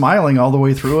was smiling all the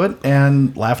way through it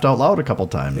and laughed out loud a couple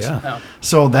times. Yeah.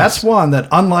 So that's one that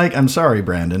I'm sorry,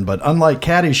 Brandon, but unlike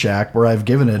Caddyshack, where I've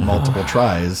given it multiple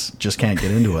tries, just can't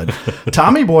get into it.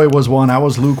 Tommy Boy was one I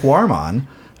was lukewarm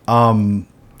on.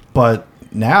 But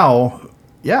now,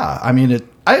 yeah, I mean,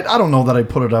 I don't know that I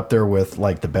put it up there with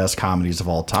like the best comedies of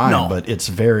all time, No. but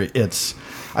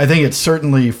I think it's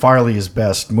certainly Farley's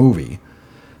best movie.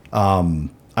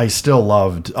 I still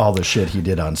loved all the shit he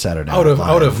did on Saturday Night Out Live,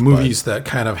 of but- movies that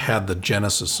kind of had the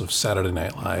genesis of Saturday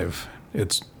Night Live,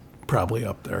 it's probably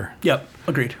up there. Yep.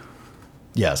 Agreed.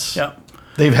 Yes. Yep.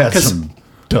 They've had 'Cause- some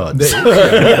duds.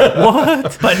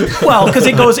 What? But because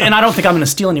it goes, and I don't think I'm going to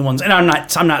steal anyone's, and I'm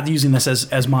not using this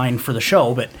as mine for the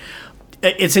show, but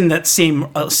it's in that same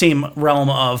realm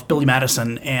of Billy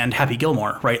Madison and Happy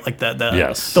Gilmore, right? Like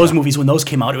Yes. those movies when those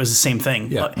came out, it was the same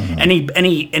thing. Yeah.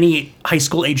 Any high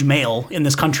school age male in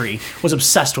this country was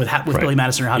obsessed with Billy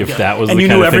Madison or Happy If Gilmore. that was and the you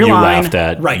kind knew of thing every you line, laughed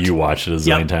at, right? you watched it a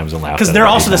zillion times and laughed at it. Because they're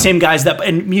every also the time. same guys that,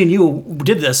 and me and you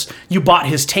did this. You bought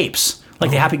his tapes. Like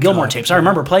the Happy Gilmore tapes. I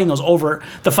remember playing those over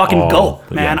the fucking goat,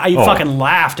 man. yeah. I Oh. fucking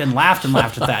laughed and laughed and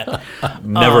laughed at that.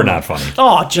 Never not funny.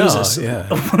 Oh, Jesus. Oh, yeah.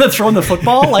 When they're throwing the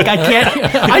football, like I can't.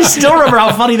 I still remember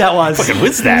how funny that was.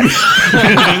 What's that?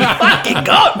 Fucking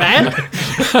goat, man.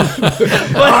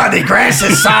 Oh, the grass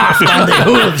is soft on the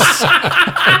hooves.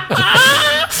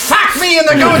 Fuck me in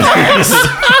the goat ass.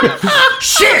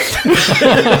 Shit.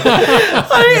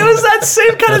 I mean, it was that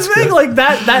same kind of thing, like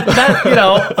that.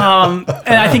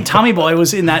 And I think Tommy Boy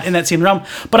was in that same realm.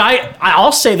 But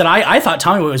I'll say that I thought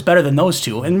Tommy Boy was better than those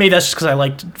two, and maybe that's just because I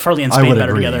liked Farley and I Spade would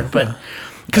better agree. together. But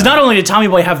because not only did Tommy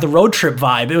Boy have the road trip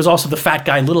vibe, it was also the fat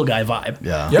guy, little guy vibe.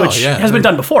 Yeah. Yeah, Which yeah. has been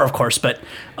done before, of course, but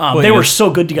they were it's- so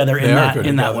good together in They are that good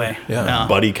in that together. way. Yeah.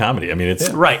 Buddy comedy. I mean, it's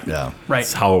Right. Yeah. Right.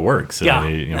 it's how it works. Yeah.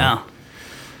 You know.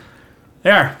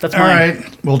 There. That's All mine.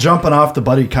 right. Well, jumping off the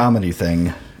buddy comedy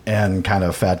thing and kind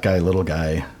of fat guy, little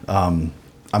guy, I'm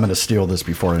going to steal this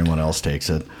before anyone else takes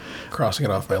it. Crossing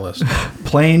it off my list.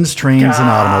 Planes, trains, and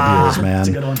automobiles, man. That's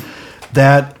a good one.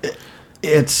 That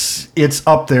it's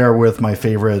up there with my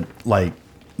favorite, like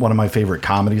one of my favorite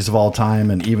comedies of all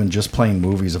time, and even just plain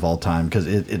movies of all time, because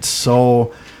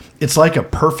it's like a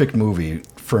perfect movie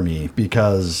for me,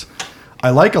 because I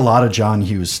like a lot of John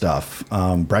Hughes stuff.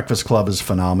 Breakfast Club is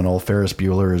phenomenal. Ferris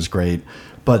Bueller is great,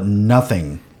 but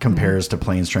nothing compares to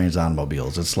Planes, Trains, and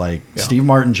Automobiles. It's like Steve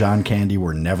Martin, John Candy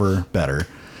were never better.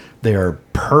 They are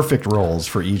perfect roles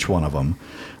for each one of them.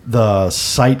 The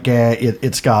sight gag,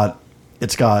 it's got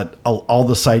all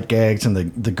the sight gags and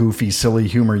the goofy, silly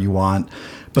humor you want,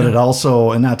 but it also,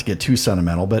 and not to get too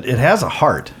sentimental, but it has a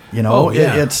heart. You know, Oh,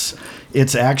 yeah.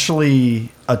 it's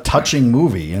actually a touching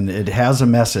movie, and it has a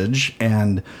message,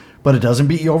 but it doesn't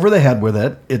beat you over the head with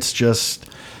it. It's just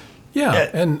Yeah,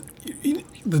 and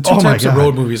the two Oh my types of God.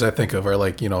 road movies I think of are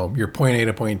like, your point A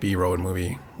to point B road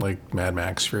movie, like Mad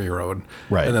Max Fury Road.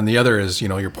 Right. And then the other is,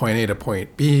 your point A to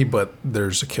point B, but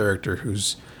there's a character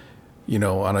who's,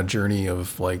 on a journey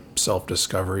of like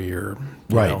self-discovery or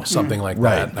Right. something like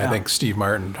Right. that. And I think Steve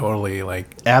Martin totally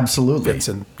like absolutely fits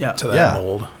into Yeah. that Yeah.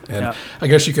 mold. And Yeah. I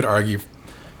guess you could argue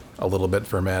a little bit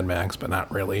for Mad Max, but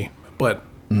not really. But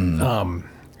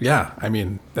yeah, I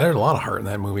mean, there's a lot of heart in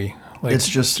that movie. Like, It's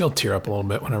just- still tear up a little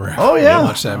bit whenever Oh, yeah. I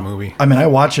watch that movie. I mean, I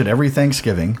watch it every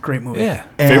Thanksgiving. Great movie. Yeah,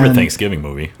 Favorite And- Thanksgiving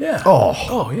movie. yeah.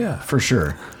 Oh, yeah. for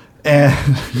sure. And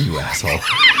you asshole.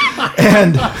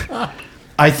 And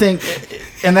I think,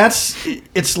 and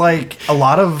it's like a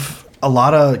lot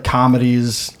of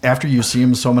comedies. After you see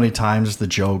them so many times, the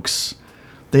jokes,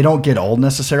 they don't get old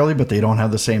necessarily, but they don't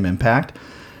have the same impact.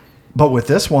 But with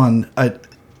this one,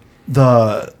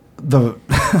 the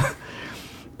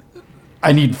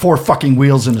I need 4 fucking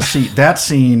wheels in a seat. That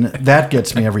scene, that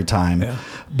gets me every time. Yeah.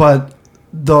 But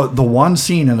the one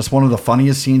scene, and it's one of the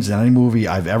funniest scenes in any movie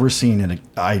I've ever seen, and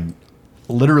I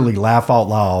literally laugh out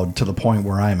loud to the point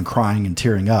where I am crying and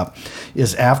tearing up,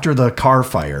 is after the car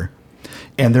fire,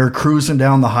 and they're cruising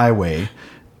down the highway.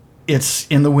 It's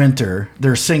in the winter.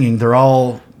 They're singing. They're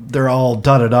all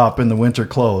dudded up in the winter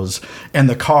clothes, and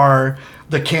the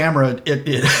camera,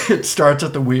 it starts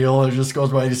at the wheel and it just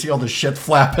goes by. You see all the shit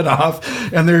flapping off,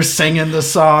 and they're singing the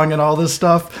song and all this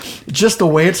stuff. Just the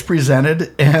way it's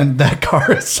presented, and that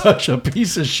car is such a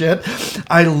piece of shit.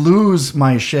 I lose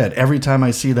my shit every time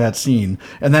I see that scene.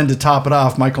 And then to top it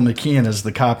off, Michael McKean is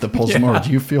the cop that pulls him over. Do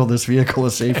you feel this vehicle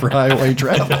is safe for highway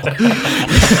travel?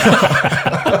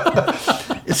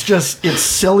 It's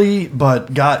silly, but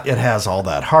it has all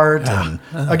that heart. And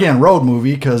again, road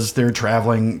movie, because they're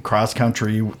traveling cross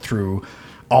country through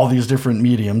all these different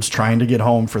mediums, trying to get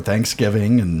home for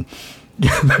Thanksgiving. And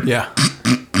Yeah.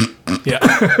 Yeah.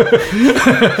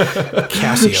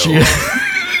 Casio.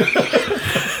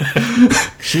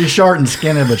 she's short and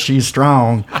skinny, but she's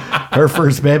strong. Her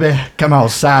first baby come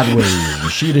out sideways.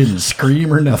 She didn't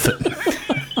scream or nothing.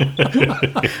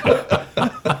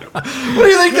 What do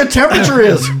you think the temperature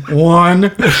is? 1.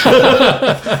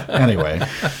 Anyway.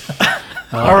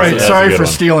 All right. that's a Sorry good for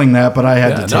one. stealing that, but I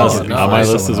had to no, take it. no, On my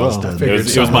before list as someone well. else It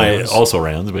did. was, my also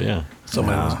rans, but yeah.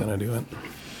 Somebody was going to do it.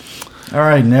 All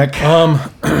right, Nick.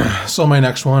 So my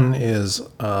next one is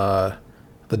the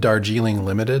Darjeeling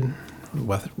Limited,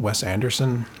 with Wes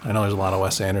Anderson. I know there's a lot of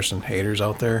Wes Anderson haters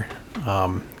out there.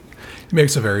 He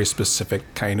makes a very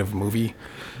specific kind of movie.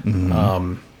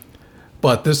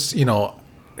 But this,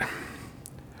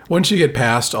 once you get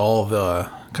past all the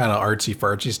kind of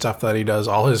artsy-fartsy stuff that he does,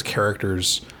 all his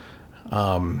characters,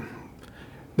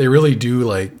 they really do,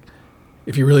 like,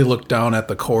 if you really look down at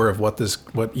the core of what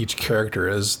each character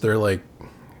is, there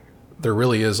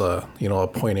really is a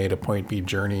point A to point B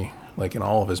journey, like in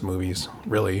all of his movies,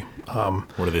 really. What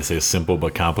do they say? Simple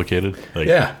but complicated? Like,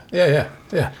 Yeah.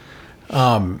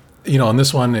 In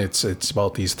this one, it's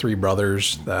about these 3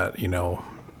 brothers that,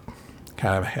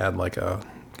 kind of had like a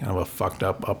kind of a fucked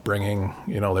up upbringing.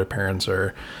 Their parents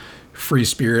are free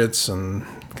spirits and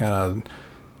kind of,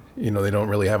 they don't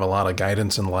really have a lot of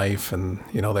guidance in life, and,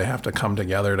 they have to come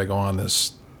together to go on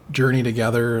this journey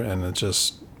together. And it's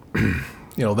just,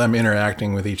 them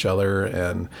interacting with each other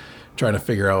and trying to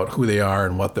figure out who they are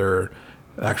and what their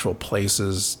actual place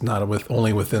is, not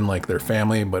only within like their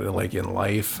family, but like in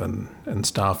life and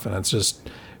stuff. And it's just,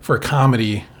 for a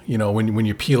comedy, when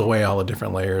you peel away all the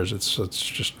different layers, it's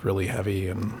just really heavy,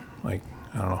 and like,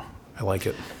 I don't know, I like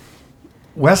it.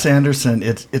 Wes Anderson,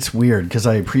 it's weird because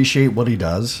I appreciate what he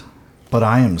does, but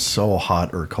I am so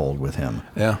hot or cold with him.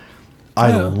 Yeah. I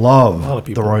Yeah, a lot of love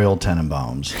people. the Royal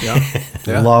Tenenbaums.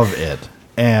 Yeah. Love it.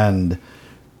 And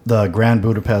the Grand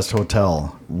Budapest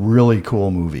Hotel, really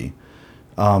cool movie.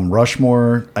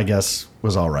 Rushmore, I guess,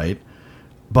 was all right.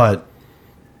 But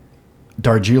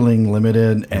Darjeeling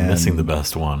Limited I'm and missing the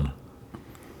best one.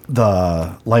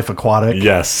 the Life Aquatic.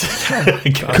 Yes. That's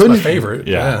my Couldn't- favorite.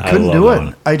 Yeah. Couldn't I do love it. that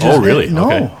one. I just Oh, really?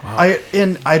 no.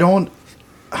 Okay. I don't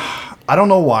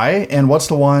know why. And what's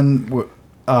the one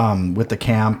with the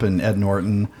camp and Ed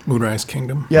Norton? Moonrise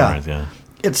Kingdom. Yeah. Right, yeah.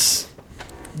 It's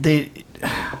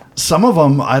some of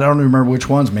them, I don't remember which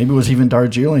ones. Maybe it was even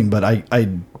Darjeeling, but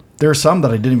there are some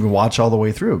that I didn't even watch all the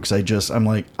way through because I'm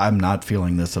like, I'm not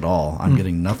feeling this at all. I'm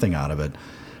getting nothing out of it.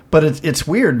 But it's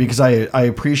weird because I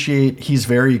appreciate, he's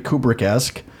very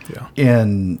Kubrick-esque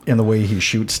in the way he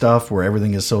shoots stuff, where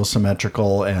everything is so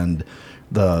symmetrical and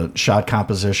the shot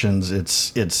compositions.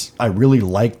 I really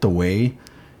like the way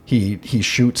he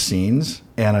shoots scenes,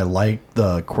 and I like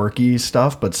the quirky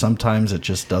stuff, but sometimes it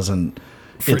just doesn't.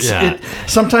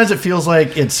 Sometimes it feels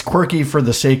like it's quirky for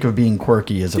the sake of being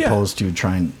quirky, as opposed to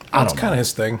trying. That's kind of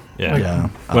his thing. Yeah. Yeah.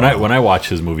 When I watch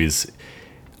his movies,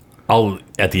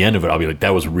 at the end of it, I'll be like, that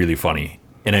was really funny.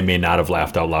 And I may not have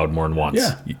laughed out loud more than once.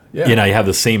 Yeah. And I have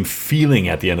the same feeling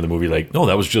at the end of the movie, like, no,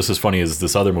 that was just as funny as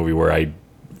this other movie where I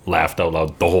laughed out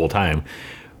loud the whole time.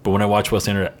 But when I watch Wes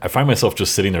Anderson, I find myself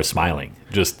just sitting there smiling.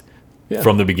 Just,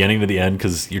 from the beginning to the end,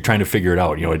 because you're trying to figure it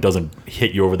out. You know, it doesn't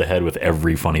hit you over the head with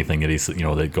every funny thing that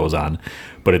that goes on,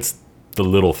 but it's the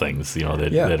little things,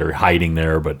 that are hiding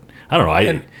there. But I don't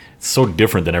know. It's so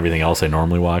different than everything else I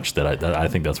normally watch that I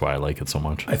think that's why I like it so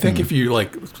much. I think if you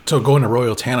go into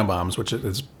Royal Tannenbaums, which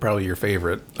is probably your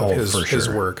favorite of his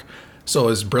work. So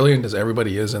as brilliant as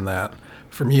everybody is in that,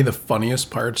 for me, the funniest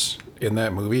parts in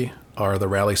that movie are the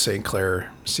Raleigh St.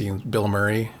 Clair scenes, Bill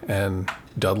Murray and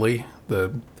Dudley,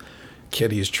 the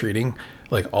kid he's treating,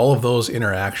 like all of those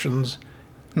interactions.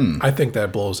 I think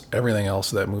that blows everything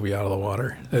else of that movie out of the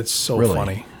water. It's so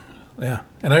funny. Yeah.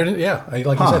 And like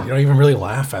you said, you don't even really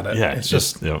laugh at it. Yeah. It's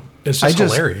just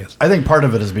hilarious. I think part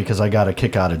of it is because I got a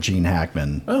kick out of Gene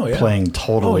Hackman playing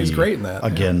totally he's great in that,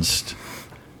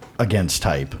 against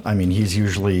type. I mean, he's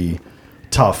usually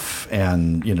tough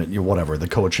and, whatever, the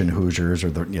coach in Hoosiers or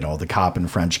the cop in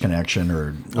French Connection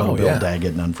or Bill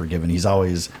Daggett in Unforgiven. He's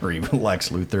always, or even Lex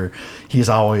Luthor, he's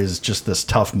always just this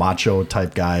tough macho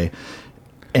type guy.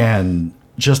 And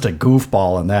just a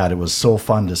goofball in that. It was so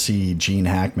fun to see Gene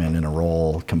Hackman in a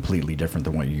role completely different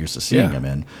than what you're used to seeing him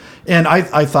in. And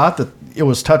I thought that it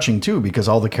was touching too, because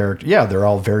all the characters, they're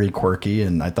all very quirky.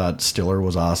 And I thought Stiller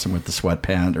was awesome with the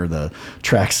sweatpant or the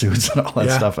tracksuits and all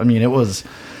that stuff. I mean, it was,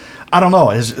 I don't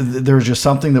know, there was just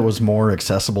something that was more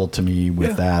accessible to me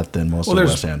with that than most of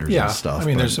Wes Anderson's stuff. I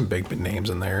mean, there's some big names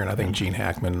in there. And I think Gene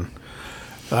Hackman,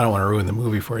 I don't want to ruin the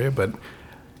movie for you, but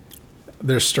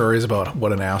there's stories about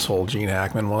what an asshole Gene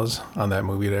Hackman was on that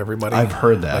movie to everybody. I've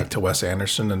heard that. Like to Wes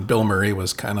Anderson. And Bill Murray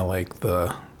was kind of like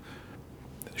the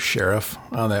sheriff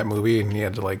on that movie. And he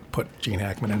had to put Gene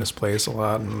Hackman in his place a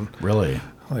lot. And really?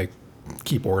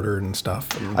 Keep order and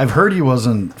stuff. And I've heard he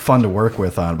wasn't fun to work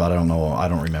with on, but I don't know. I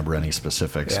don't remember any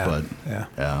specifics. But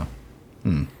yeah.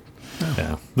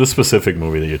 The specific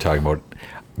movie that you're talking about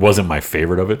wasn't my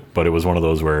favorite of it, but it was one of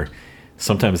those where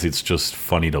sometimes it's just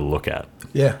funny to look at.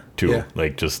 Too.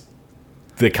 Like just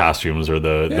the costumes or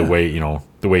the way,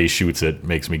 the way he shoots it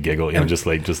makes me giggle. Just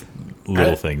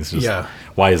little things. Just,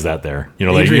 why is that there?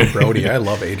 Adrian Brody. I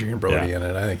love Adrian Brody in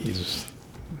it. I think he's just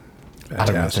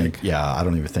fantastic. I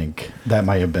don't even think that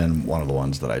might have been one of the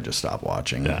ones that I just stopped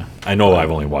watching. Yeah. I know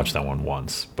I've only watched that one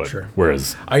once, but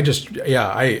whereas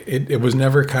it was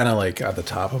never kind of at the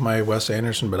top of my Wes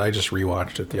Anderson, but I just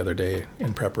rewatched it the other day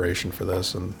in preparation for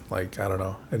this, and I don't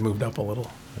know, it moved up a little.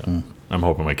 I'm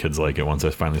hoping my kids like it once I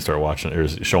finally start watching it, or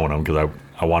showing them, because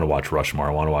I want to watch Rushmore.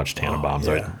 I want to watch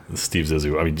Tannenbaums. Steve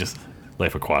Zissou. I mean, just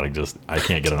Life Aquatic. I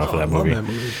can't get enough of that movie.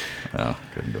 Oh,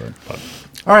 couldn't do it. But.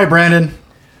 All right, Brandon.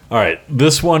 All right,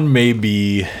 this one may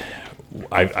be.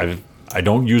 I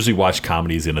don't usually watch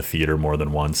comedies in a theater more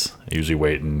than once. I usually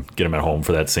wait and get them at home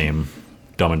for that same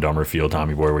Dumb and Dumber feel,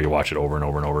 Tommy Boy, where you watch it over and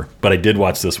over and over. But I did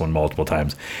watch this one multiple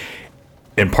times.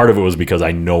 And part of it was because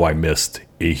I know I missed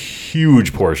a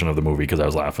huge portion of the movie because I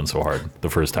was laughing so hard the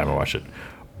first time I watched it.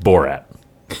 Borat.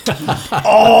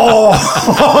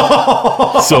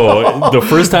 So the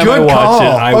first time I watched it,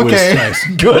 I was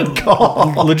good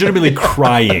call. Legitimately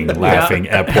crying, laughing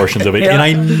at portions of it, and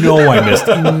I know I missed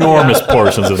enormous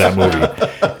portions of that movie,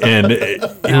 and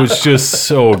it was just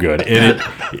so good. And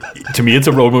to me, it's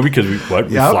a road movie because we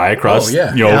fly across,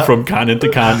 from continent to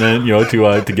continent,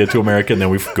 to get to America, and then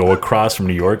we go across from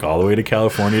New York all the way to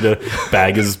California to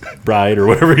bag his bride or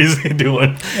whatever he's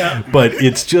doing. Yeah. But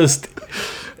it's just.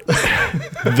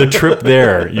 The trip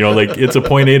there, it's a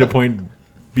point A to point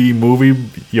B movie.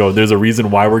 There's a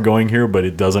reason why we're going here, but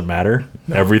it doesn't matter.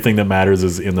 No. Everything that matters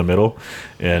is in the middle.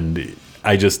 And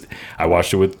I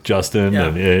watched it with Justin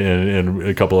and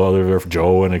a couple of others,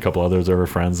 Joe and a couple others of our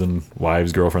friends and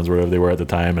wives, girlfriends, whatever they were at the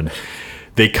time. And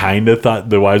they kind of thought,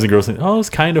 the wives and girls think, it's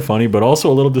kind of funny, but also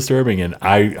a little disturbing. And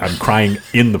I'm crying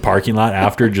in the parking lot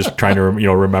after, just trying to,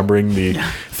 remembering the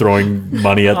throwing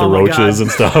money at the roaches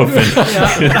and stuff. And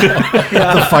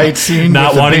the fight scene.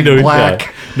 Not wanting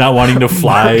to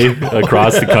fly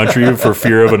across the country for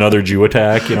fear of another Jew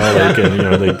attack,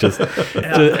 just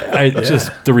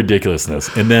the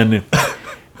ridiculousness. And then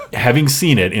having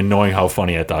seen it and knowing how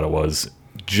funny I thought it was,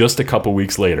 just a couple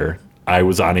weeks later, I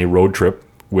was on a road trip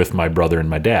with my brother and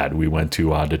my dad. We went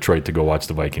to Detroit to go watch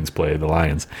the Vikings play the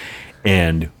Lions.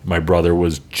 And my brother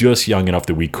was just young enough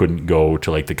that we couldn't go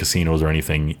to the casinos or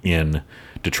anything in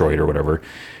Detroit or whatever.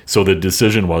 So the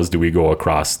decision was, do we go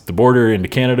across the border into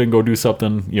Canada and go do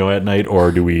something, at night,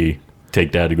 or do we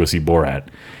take Dad to go see Borat?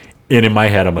 And in my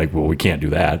head, I'm like, well, we can't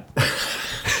do that.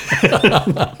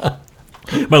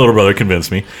 My little brother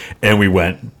convinced me, and we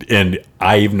went. And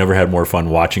I've never had more fun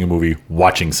watching a movie,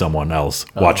 watching someone else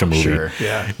watch a movie. Sure.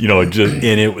 Yeah. And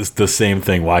it was the same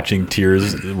thing. Watching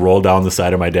tears roll down the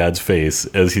side of my dad's face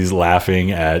as he's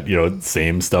laughing at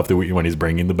same stuff that when he's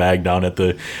bringing the bag down at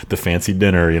the fancy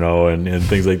dinner, and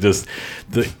things like this.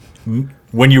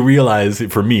 When you realize,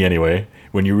 for me anyway,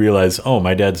 when you realize, oh,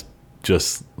 my dad's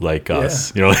just like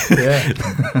us,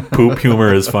 poop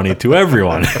humor is funny to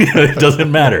everyone. It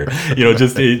doesn't matter,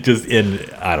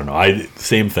 I don't know.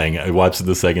 Same thing. I watched it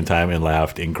the second time and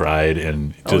laughed and cried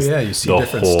and just you see the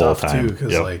different whole stuff time. too,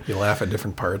 because you laugh at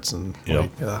different parts and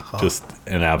just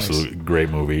an absolute great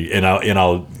movie. And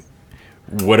I'll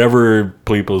whatever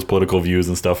people's political views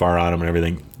and stuff are on them and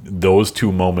everything. Those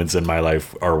two moments in my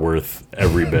life are worth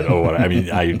every bit.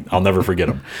 I'll never forget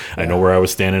them. I know where I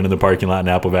was standing in the parking lot in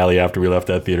Apple Valley after we left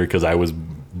that theater because I was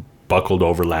buckled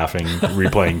over laughing,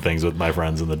 replaying things with my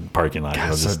friends in the parking lot.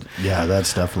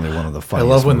 That's definitely one of the I funniest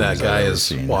love when that movies guy I've ever is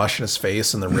seen. washing his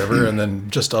face in the river and then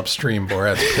just upstream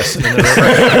Borat's pissing in the river.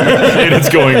 And it's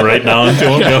going right down to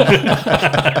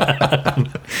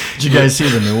him. Did you guys see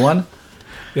the new one?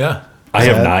 Yeah. I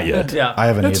have not yet. Yeah. I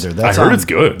haven't either. That's I heard it's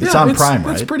good. It's on Prime,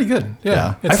 right? It's pretty good.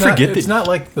 Yeah. Yeah. It's I forget It's that- not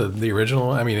like the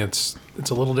original. I mean, it's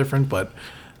a little different, but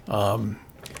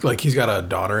like he's got a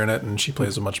daughter in it, and she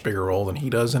plays a much bigger role than he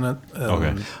does in it.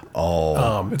 Okay.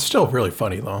 It's still really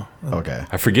funny though. Okay.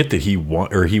 I forget that he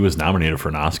won or he was nominated for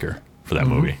an Oscar for that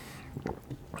movie.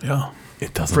 Yeah.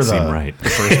 It doesn't For the seem right.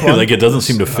 First one? Like it doesn't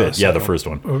seem to fit. Yeah, the second first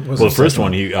one. one. Was Well, it the first second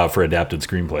one he for adapted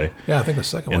screenplay, Yeah, I think the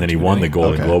second one. and then he too, won the didn't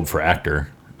Golden Okay. Globe for actor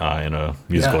in a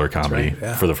musical Yeah, or that's comedy right,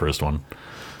 yeah. for the first one.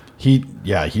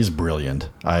 He's brilliant.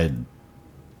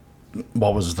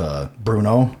 What was the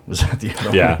Bruno? Was that the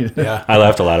other Yeah, one? Yeah. I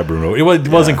laughed a lot at Bruno. It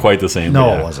wasn't quite the same. No, but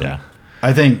yeah, it wasn't. Yeah.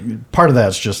 I think part of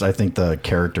that's just I think the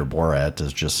character Borat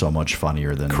is just so much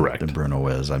funnier than Bruno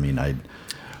is. I mean,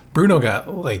 Bruno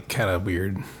got like kind of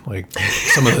weird. Like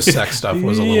some of the sex stuff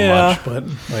was a little Yeah. much, but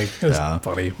like it was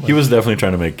funny. He was definitely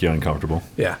trying to make you uncomfortable.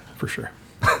 Yeah, for sure.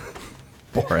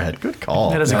 Borat, good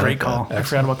call. That is a Yeah. great call. I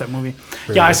forgot about that movie.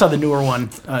 Very I good. saw the newer one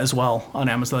as well on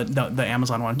Amazon, the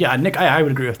Amazon one. Yeah, Nick, I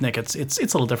would agree with Nick. It's a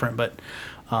little different, but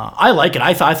I like it.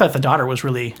 I thought the daughter was she's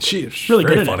really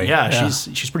very good funny. at it. Yeah, Yeah.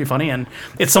 she's pretty funny, and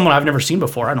it's someone I've never seen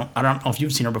before. I don't know if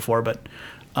you've seen her before, but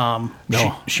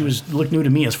No. she looked new to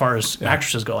me as far as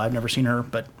actresses go. I've never seen her,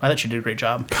 but I thought she did a great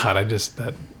job. God,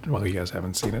 well, you guys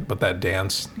haven't seen it, but that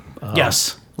dance.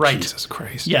 Yes, right. Jesus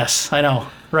Christ. Yes, I know.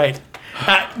 Right.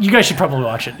 You guys should probably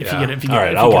watch it if you get it. If you get All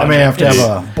right, if I'll you get watch I it. may have to It's-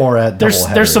 have a Borat. there's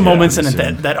some doubleheader moments in it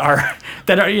soon. that are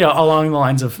along the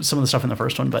lines of some of the stuff in the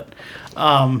first one, but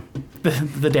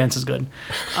the dance is good.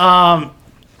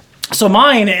 So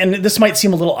mine, and this might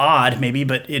seem a little odd maybe,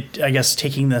 but I guess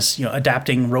taking this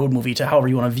adapting road movie to however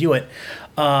you want to view it,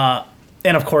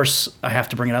 and of course I have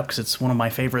to bring it up because it's one of my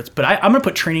favorites. But I'm gonna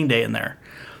put Training Day in there,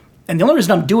 and the only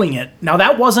reason I'm doing it now,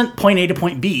 that wasn't point A to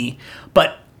point B,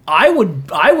 but I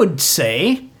would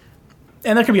say,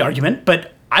 and there could be argument,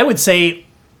 but I would say,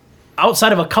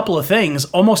 outside of a couple of things,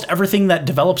 almost everything that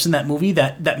develops in that movie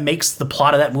that makes the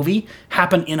plot of that movie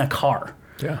happen in a car.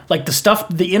 Yeah. Like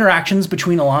the interactions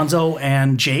between Alonzo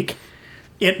and Jake,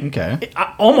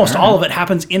 almost all of it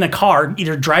happens in a car,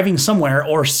 either driving somewhere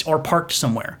or parked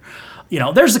somewhere.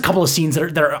 There's a couple of scenes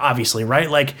that are obviously, right?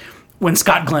 Like when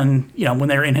Scott Glenn, when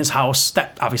they're in his house,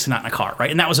 that obviously not in a car,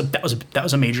 right? And that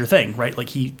was a major thing, right? Like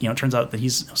he, turns out that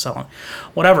he's selling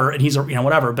whatever, and he's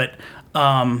whatever. But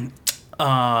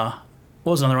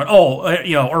what was another one?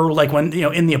 Or like when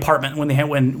in the apartment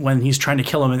when he's trying to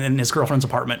kill him in his girlfriend's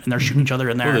apartment and they're shooting each other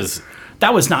in there.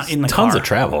 That was not in the car. Tons of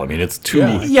travel. I mean, it's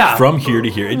Yeah. from here to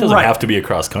here. It doesn't Right. have to be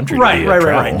across country. Right, to be right, right,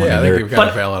 travel. right. I Yeah, I mean, think they're you've got a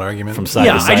But- valid argument. from side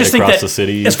to side I just think across that the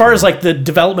city. as far as like the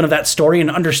development of that story and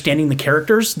understanding the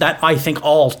characters, that I think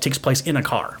all takes place in a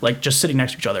car, like just sitting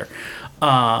next to each other.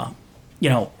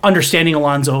 Understanding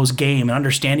Alonzo's game and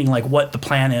understanding like what the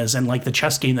plan is and like the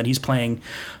chess game that he's playing.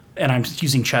 And I'm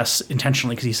using chess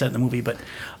intentionally because he said it in the movie, but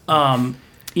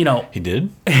he did.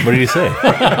 What did he say?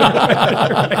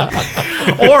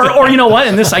 or you know what?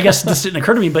 And this, I guess, this didn't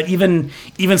occur to me, but even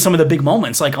some of the big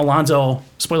moments, like Alonzo,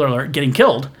 spoiler alert, getting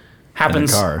killed,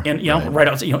 happens In a car, right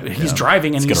outside. He's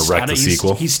driving and gonna wreck the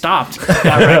sequel. He's stopped.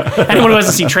 Yeah, right. Anyone who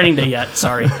hasn't seen Training Day yet,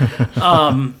 sorry.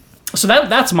 So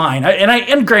that's mine.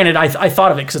 And granted, I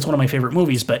thought of it because it's one of my favorite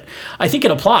movies, but I think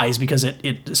it applies because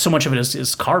it so much of it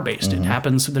is car based. It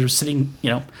happens. They're sitting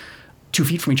 2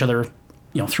 feet from each other,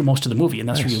 through most of the movie, and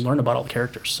that's where you learn about all the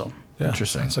characters. So Yeah,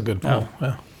 Interesting. That's a good pull.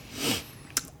 Yeah.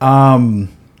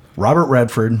 Robert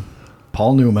Redford,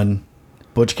 Paul Newman,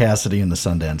 Butch Cassidy, and the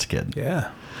Sundance Kid.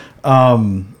 Yeah.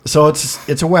 So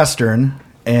it's a Western,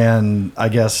 And I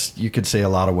guess you could say a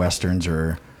lot of westerns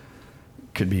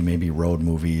could be maybe road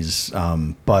movies,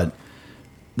 but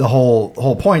the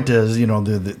whole point is,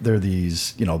 they're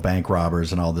these, bank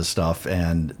robbers and all this stuff,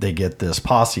 and they get this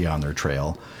posse on their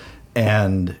trail,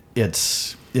 and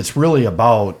it's really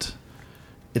about,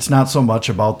 it's not so much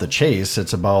about the chase,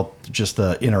 it's about just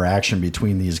the interaction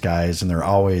between these guys, and they're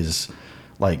always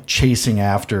like chasing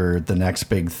after the next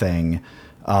big thing.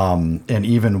 And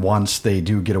even once they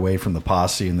do get away from the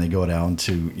posse and they go down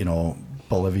to,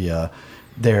 Bolivia,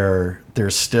 they're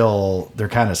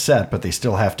kind of set, but they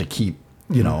still have to keep,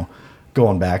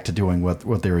 going back to doing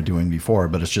what they were doing before.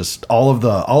 But it's just all of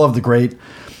the great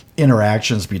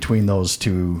interactions between those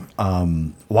two,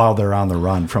 while they're on the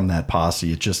run from that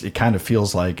posse. It kind of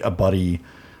feels like a buddy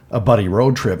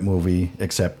road trip movie,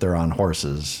 except they're on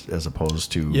horses as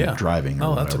opposed to driving.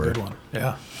 Or that's whatever. a good one.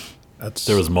 Yeah.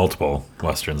 There was multiple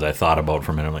westerns I thought about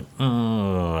for a minute. I'm like,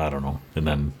 I don't know. And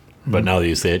then, but now that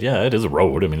you say it, it is a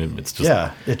road. I mean, it's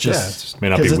just it may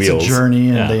not be it's wheels. a journey,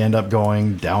 and they end up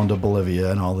going down to Bolivia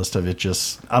and all this stuff. It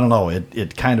just, I don't know.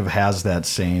 It kind of has that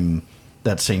same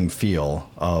feel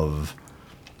of,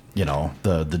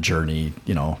 the journey,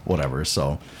 whatever.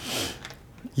 So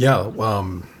yeah,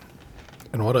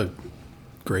 and what a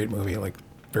great movie! Like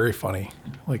very funny.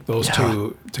 Like those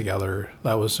two together,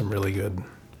 that was some really good.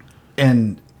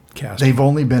 And casting. They've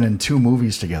only been in 2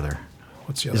 movies together.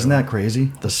 What's the other Isn't one? that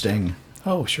crazy? The Sting.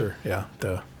 Oh, sure. Yeah.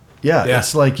 Yeah,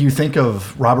 it's like you think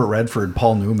of Robert Redford,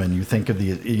 Paul Newman, you think of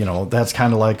that's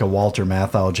kind of like a Walter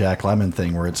Matthau, Jack Lemmon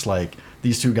thing, where it's like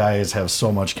these two guys have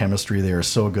so much chemistry, they are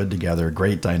so good together,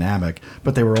 great dynamic,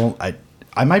 but they were I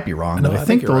might be wrong, but I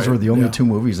think those were the only 2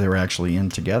 movies they were actually in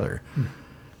together.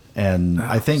 And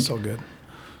I think so good.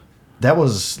 That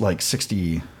was like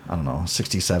 60, I don't know,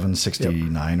 67,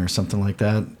 69 or something like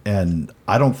that. And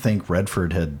I don't think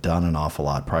Redford had done an awful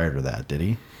lot prior to that, did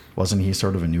he? Wasn't he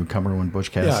sort of a newcomer when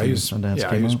Butch Cassidy and Sundance came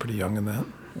out? He was pretty young in that.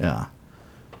 Yeah.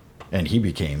 And he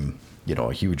became,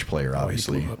 a huge player,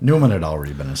 obviously. Newman had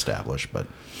already been established, but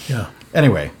yeah.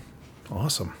 Anyway.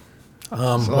 Awesome.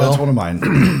 So that's one of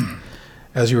mine.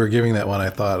 As you were giving that one,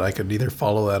 I thought I could either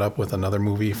follow that up with another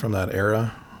movie from that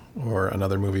era or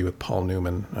another movie with Paul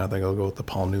Newman. I think I'll go with the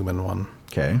Paul Newman one.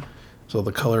 Okay. So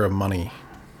The Color of Money.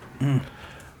 More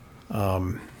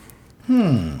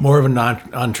of a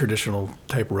non-traditional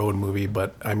type road movie,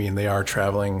 but I mean, they are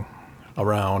traveling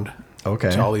around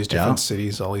to all these different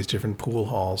cities, all these different pool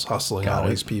halls, hustling all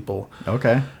these people.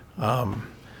 Okay. And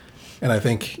I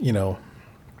think,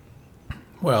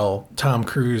 Tom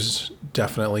Cruise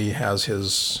definitely has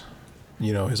his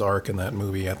arc in that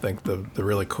movie. I think the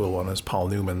really cool one is Paul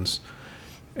Newman's.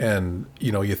 And,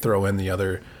 you throw in the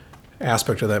other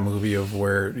aspect of that movie of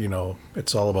where,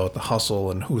 it's all about the hustle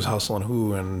and who's hustling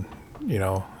who, and,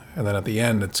 and then at the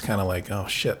end, it's kind of like, oh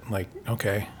shit, like,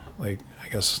 okay, like, I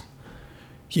guess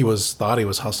thought he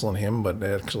was hustling him, but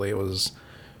actually it was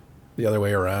the other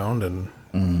way around. And,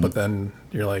 but then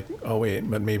you're like, oh wait,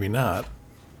 but maybe not.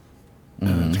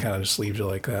 And it kind of just leaves you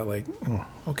like that, like,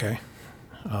 okay.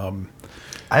 I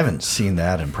haven't seen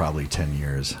that in probably 10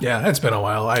 years. Yeah, it's been a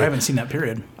while. I haven't seen that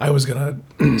period. I was gonna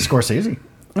Scorsese.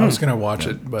 I was gonna watch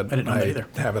it, but I didn't know that either.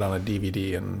 have it on a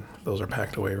DVD, and those are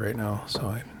packed away right now.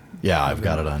 So I've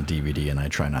got it on DVD, and I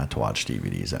try not to watch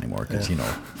DVDs anymore because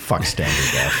fuck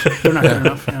standard def. They're not good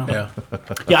enough.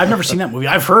 Yeah, I've never seen that movie.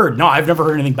 I've never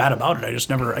heard anything bad about it. I just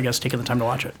never, I guess, taken the time to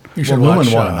watch it. You should Newman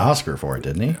watch, won an Oscar for it,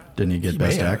 didn't he? Didn't he get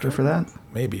Best Actor for that?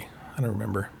 Maybe, I don't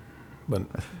remember. But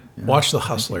watch The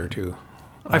Hustler too.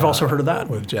 I've also heard of that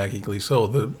with Jackie Gleason. So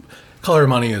The Color of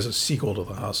Money is a sequel to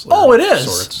The Hustler. Oh, it is.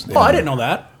 Sorts. Oh, I didn't know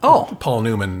that. Oh, Paul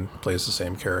Newman plays the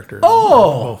same character.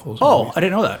 I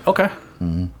didn't know that. Okay.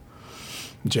 Mm-hmm.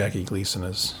 Jackie Gleason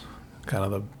is kind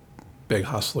of the big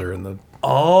hustler in the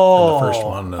first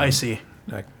one. I see.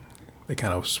 They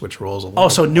kind of switch roles a little. Oh,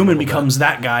 so Newman becomes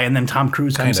that guy, and then Tom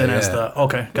Cruise comes in as the.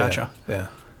 Okay, gotcha. Yeah.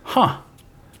 Huh.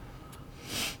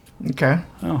 Okay.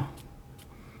 Oh.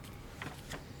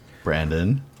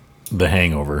 Brandon. The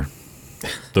Hangover,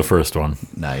 the first one.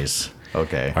 Nice.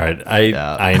 Okay. All right.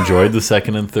 I enjoyed the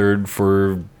second and third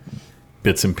for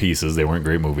bits and pieces. They weren't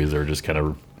great movies. They were just kind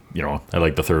of, I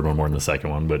like the third one more than the second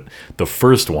one. But the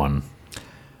first one,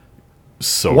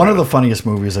 one of the funniest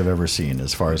movies I've ever seen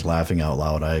as far as laughing out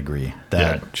loud. I agree.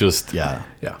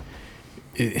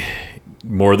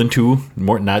 More than two,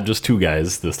 not just two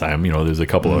guys this time. There's a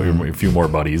couple of a few more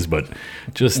buddies, but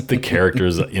just the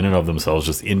characters in and of themselves,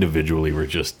 just individually, were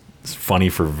just funny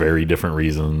for very different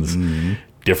reasons.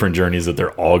 Different journeys that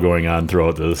they're all going on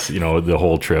throughout this, the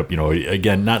whole trip.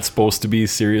 Again, not supposed to be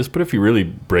serious, but if you really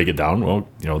break it down, well,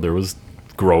 there was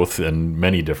growth in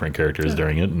many different characters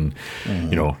during it, and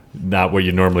not what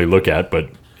you normally look at, but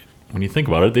when you think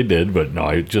about it, they did. But no,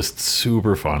 it just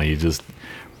super funny, just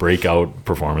breakout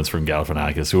performance from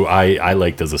Galifianakis, who I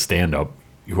liked as a stand-up,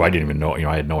 who I didn't even know.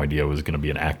 I had no idea was going to be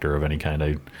an actor of any kind.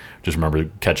 I just remember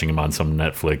catching him on some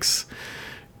Netflix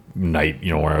night,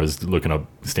 where I was looking up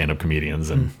stand-up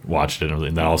comedians and watched it,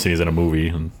 and then all of a sudden he's in a movie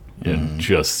and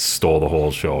just stole the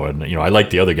whole show. And I like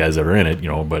the other guys that are in it,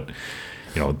 but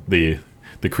the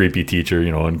creepy teacher,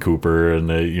 and Cooper, and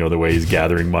the way he's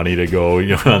gathering money to go,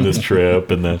 on this trip,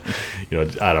 and I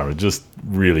don't know, just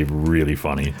really, really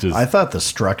funny. I thought the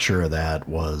structure of that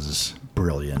was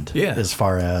brilliant. Yeah. As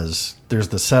far as there's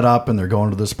the setup, and they're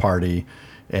going to this party,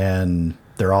 and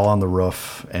they're all on the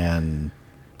roof, and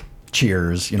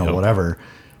cheers, whatever.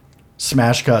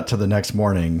 Smash cut to the next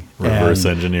morning. Reverse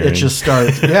engineering. It just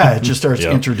starts.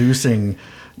 Introducing,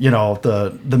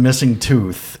 the missing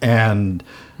tooth and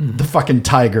the fucking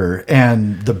tiger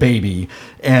and the baby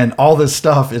and all this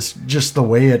stuff. It's just the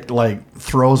way it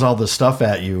throws all this stuff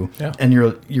at you, and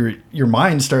your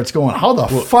mind starts going, how the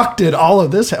fuck did all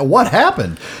of this? What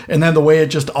happened? And then the way it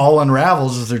just all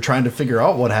unravels as they're trying to figure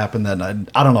out what happened. Then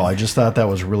I don't know. I just thought that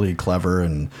was really clever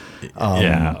and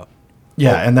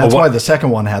and that's why the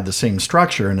second one had the same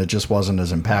structure, and it just wasn't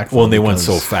as impactful. Well, and they went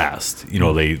so fast.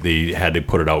 They had to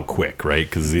put it out quick, right?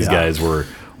 Because these guys were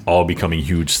all becoming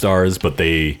huge stars, but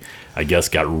they, I guess,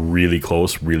 got really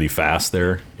close really fast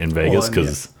there in Vegas.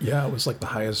 Because it was like the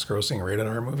highest grossing rated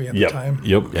R movie at the time.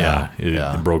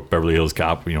 It broke Beverly Hills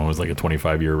Cop. It was like a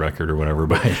 25-year record or whatever.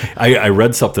 But I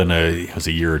read something, it was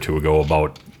a year or two ago,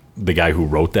 about the guy who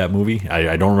wrote that movie.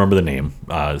 I don't remember the name,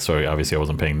 so obviously I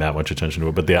wasn't paying that much attention to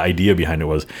it, but the idea behind it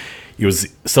was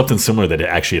something similar that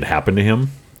actually had happened to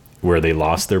him, where they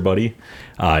lost their buddy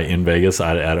in Vegas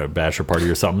at a bachelor party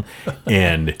or something.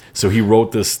 And so he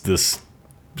wrote this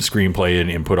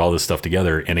screenplay and put all this stuff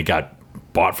together, and it got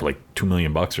bought for like $2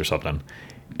 million or something.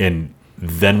 And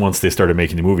then once they started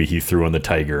making the movie, he threw in the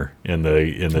tiger and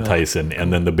the Tyson,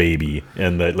 and then the baby,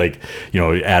 and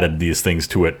added these things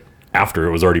to it after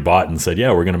it was already bought, and said,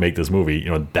 we're going to make this movie.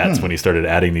 That's when he started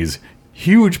adding these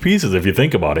huge pieces, if you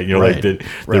think about it.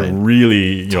 They're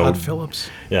really, Todd Phillips.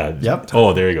 Yeah. Yep.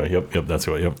 Oh, there you go. Yep. That's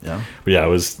what. Yep. Yeah. But it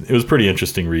was pretty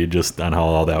interesting read just on how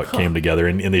all that came together,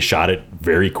 and they shot it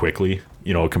very quickly.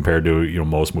 Compared to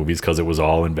most movies, because it was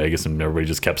all in Vegas and everybody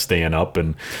just kept staying up,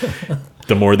 and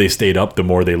the more they stayed up, the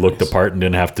more they looked the part and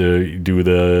didn't have to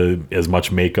do as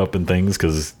much makeup and things,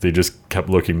 because they just kept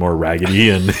looking more raggedy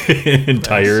and and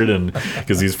tired, and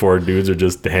because these four dudes are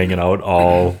just hanging out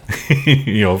all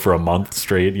for a month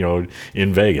straight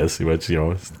in Vegas, which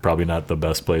is probably not the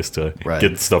best place to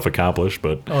get stuff accomplished.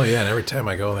 But and every time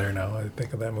I go there now, I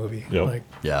think of that movie. Yep.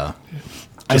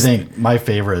 I think my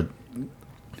favorite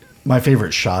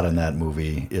shot in that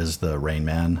movie is the Rain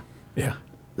Man. Yeah.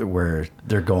 Where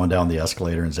they're going down the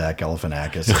escalator and Zach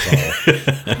Galifianakis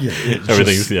is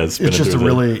everything's it's just a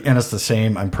really, and it's the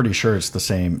same. I'm pretty sure it's the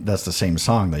same. That's the same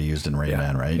song they used in Rain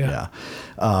Man, right? Yeah.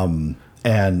 And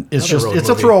it's it's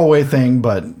a throwaway thing,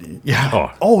 but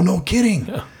Oh, no kidding.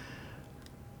 Yeah.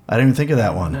 I didn't even think of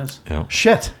that one. Yeah.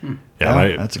 Shit.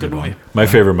 Yeah, that's a good one. My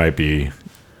favorite might be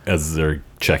as they're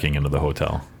checking into the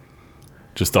hotel.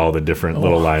 Just all the different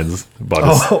little lines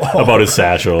about his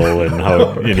satchel and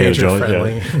how pager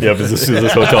friendly. Is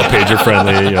this hotel pager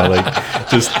friendly?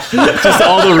 Just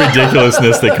all the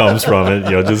ridiculousness that comes from it.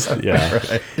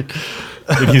 Right.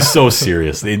 And he's so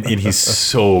serious, and he's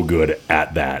so good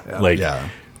at that.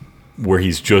 Where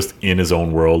he's just in his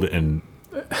own world, and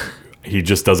he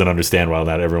just doesn't understand why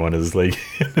not everyone is like.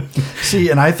 See,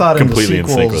 and I thought completely in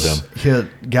the sequels, in sync with him.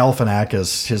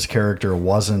 Galifianakis, his character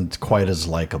wasn't quite as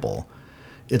likable.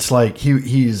 It's like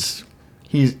he's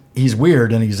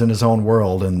weird and he's in his own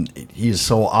world, and he's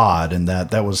so odd, and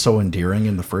that was so endearing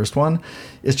in the first one.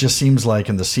 It just seems like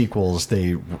in the sequels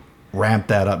they ramped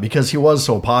that up because he was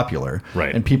so popular,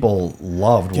 right? And people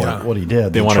loved what he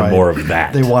did. They wanted more of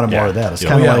that. They wanted more of that. It's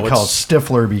kind of like how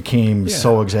Stifler became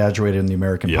so exaggerated in the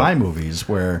American Pie movies,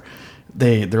 where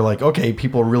they're like, okay,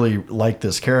 people really like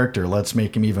this character, let's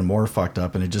make him even more fucked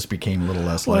up, and it just became a little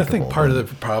less likable. I think part of the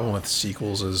problem with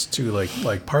sequels is too,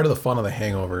 like part of the fun of The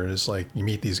Hangover is like you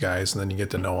meet these guys and then you get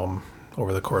to know them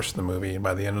over the course of the movie, and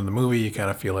by the end of the movie you kind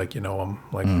of feel like you know them,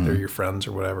 like they're your friends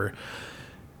or whatever.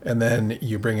 And then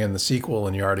you bring in the sequel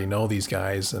and you already know these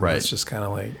guys, and it's just kind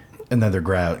of like. And then they're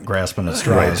grasping at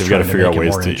straws. Right, they've got to figure out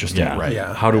ways to. Right.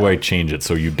 How do I change it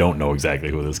so you don't know exactly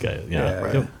who this guy is?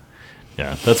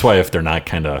 Yeah, that's why if they're not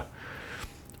kind of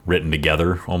written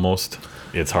together, almost,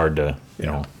 it's hard to,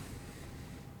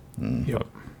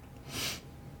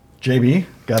 JB,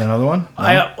 got another one?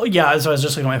 Yeah, so I was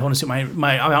just looking at my phone to see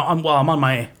I'm on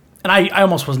my, and I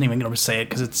almost wasn't even going to say it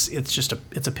because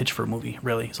it's a pitch for a movie,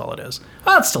 really, is all it is.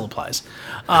 Well, it still applies.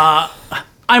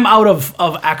 I'm out of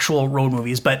actual road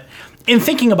movies, but in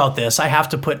thinking about this, I have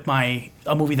to put a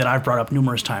movie that I've brought up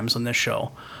numerous times on this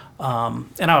show, and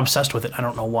I'm obsessed with it. I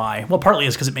don't know why. Well, partly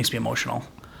is because it makes me emotional.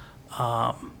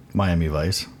 Miami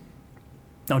Vice.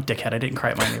 No, dickhead, I didn't cry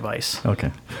at Miami Vice.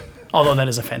 Okay. Although that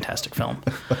is a fantastic film.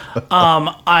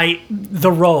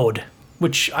 The Road,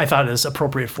 which I thought is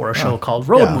appropriate for a show called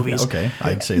Road Movies. Okay,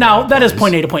 I'd say now that is applies.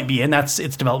 point A to point B, and that's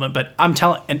its development. But I'm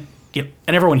telling, and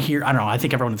everyone here, I don't know. I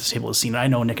think everyone at this table has seen it. I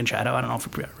know Nick and Chad. I don't know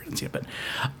if we haven't seen it, but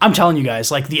I'm telling you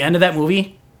guys, like the end of that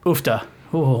movie, oofta,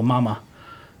 oh mama,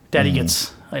 Daddy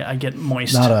gets. I get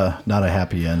moist. Not a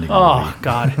happy ending. Oh movie.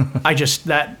 God,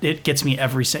 it gets me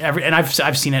every, and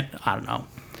I've seen it. I don't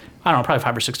know, probably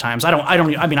 5 or 6 times. I don't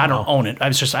own it.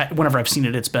 Whenever I've seen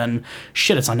it, it's been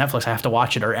shit. It's on Netflix. I have to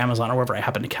watch it or Amazon or wherever I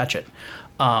happen to catch it.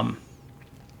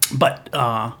 But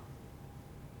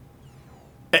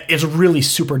it's really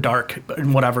super dark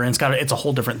and whatever, and it's a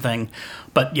whole different thing.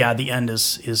 But yeah, the end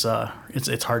is it's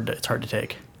hard to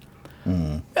take.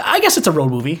 I guess it's a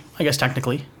road movie. I guess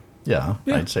technically. Yeah,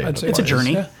 I'd say it's a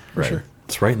journey. Yeah, for Right. sure.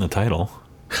 It's right in the title.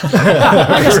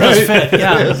 I guess it does fit.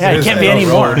 Yeah, it can't be any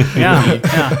more. Yeah.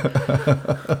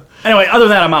 Anyway, other than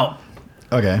that, I'm out.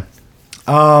 Okay.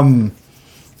 I'm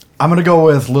gonna go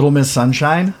with Little Miss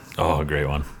Sunshine. Oh, great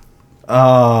one.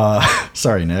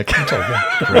 Sorry, Nick.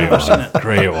 Great one.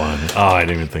 Great one. Oh, I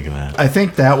didn't even think of that. I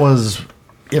think that was,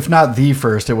 if not the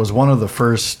first, it was one of the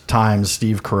first times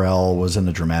Steve Carell was in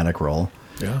a dramatic role.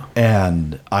 Yeah.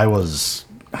 And I was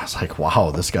like,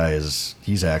 wow, this guy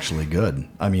he's actually good.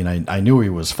 I mean, I knew he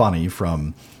was funny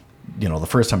from, the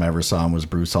first time I ever saw him was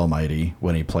Bruce Almighty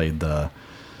when he played the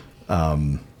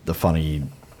funny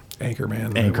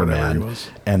Anchorman. Whatever he was.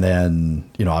 And then,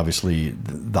 obviously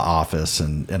The Office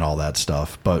and all that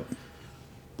stuff. But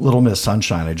Little Miss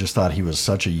Sunshine, I just thought he was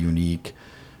such a unique,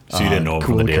 So you didn't know him from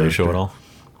cool The Daily Show character. at all?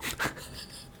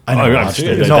 I never I'm watched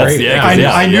sure it. that's- No,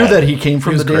 yeah, I knew that he came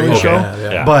from was The Daily great. Show,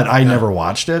 Okay, yeah. but I never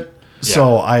watched it.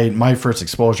 So my first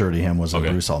exposure to him was in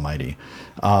Okay. Bruce Almighty.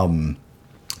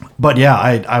 But yeah,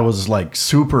 I was like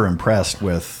super impressed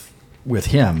with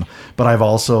him. But I've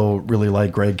also really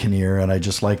liked Greg Kinnear, and I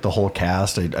just like the whole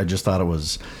cast. I just thought it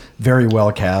was very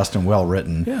well cast and well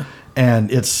written. Yeah.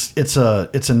 And it's a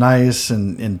nice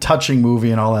and touching movie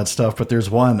and all that stuff. But there's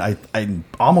one I'm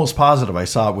almost positive I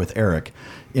saw it with Eric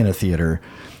in a theater.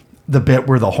 The bit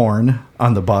where the horn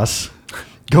on the bus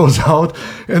goes out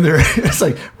and it's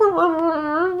like,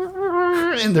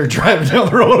 and they're driving down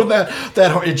the road, and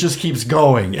that it just keeps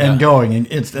going and going, and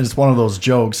it's one of those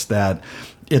jokes that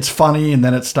it's funny and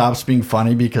then it stops being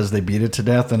funny because they beat it to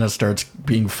death, and it starts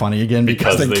being funny again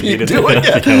because they beat keep it to doing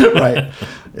death. it. Right?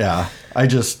 Yeah. I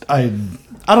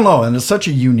don't know, and it's such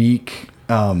a unique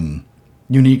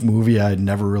movie. I'd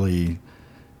never really.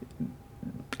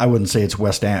 I wouldn't say it's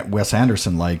Wes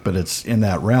Anderson like, but it's in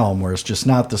that realm where it's just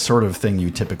not the sort of thing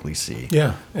you typically see.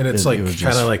 Yeah, and it's It like was kind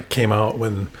just- of like came out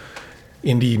when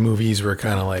indie movies were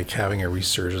kind of like having a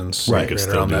resurgence, Right. like Could right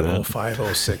still around do that that.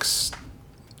 05, 06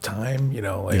 time,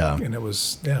 Yeah. and it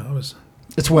was.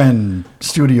 It's when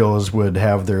studios would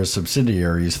have their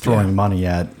subsidiaries throwing money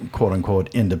at quote unquote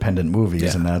independent movies,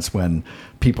 Yeah. and that's when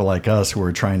people like us who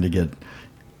were trying to get,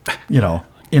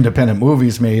 independent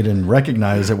movies made and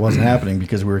recognize it wasn't happening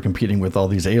because we were competing with all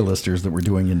these A-listers that were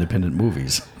doing independent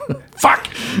movies. Fuck.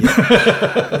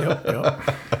 Yep.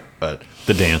 But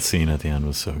The dance scene at the end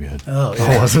was so good. Oh,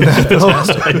 yeah. wasn't that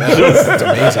It's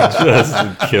amazing.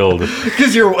 Just killed.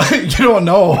 because you don't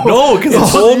know? No, because the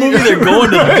whole movie they're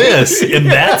going to this, and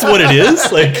that's what it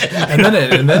is. Like, And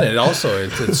then it also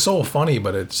it's so funny,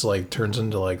 but it's like turns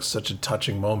into like such a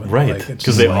touching moment, right? Like, it's Because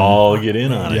just they like- all get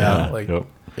in on it. Yeah, like- Yep.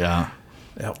 Yeah.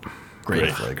 Yep.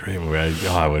 Great. Great movie.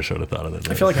 I wish I would have thought of that.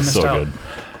 I feel like I missed so out.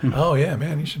 Good. Oh yeah,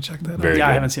 man, you should check that Very out. Yeah, I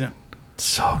good. haven't seen it.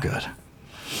 So good.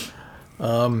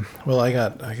 Well, I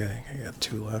got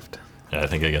 2 left. Yeah, I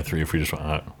think I got 3 if we just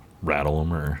want to rattle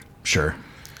them or. Sure.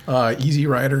 Easy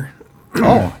Rider.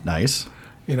 Oh, nice.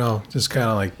 Just kind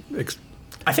of like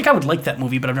I think I would like that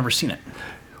movie, but I've never seen it.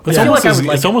 It's, I feel almost like I as, would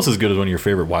like it's almost as good as one of your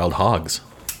favorite Wild Hogs.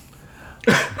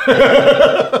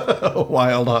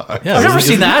 Wild Hog. Yeah, I've never isn't-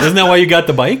 seen that. Isn't that why you got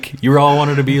the bike? You were all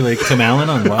wanted to be like Tim Allen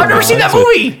on Wild I've never seen that Hogs?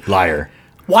 movie. Liar.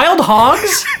 Wild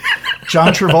Hogs?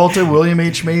 John Travolta, William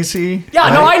H. Macy. Yeah,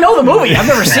 no, I know the movie. I've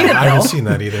never seen it, I haven't though. seen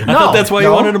that either. I thought that's why you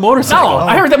no. wanted a motorcycle. No,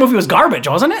 I heard that movie was garbage,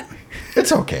 wasn't it?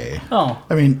 It's okay. Oh.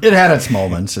 I mean, it had its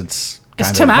moments. It's It's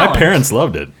kind Tim of, Allen. My parents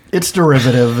loved it. it's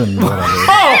derivative and whatever.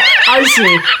 Oh, I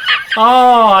see.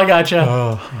 Oh, I gotcha.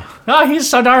 Oh, he's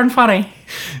so darn funny.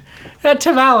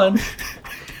 Tim Allen.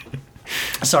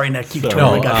 Sorry, Nick. You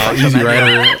totally No, got fucked Easy on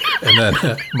that. Rider, and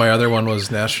then my other one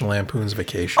was National Lampoon's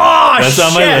Vacation. Oh, That's shit.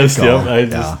 on my list. Go. Yep. I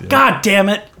just God damn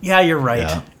it. Yeah, you're right.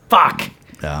 Yeah. Fuck.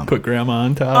 Yeah. put grandma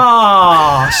on top.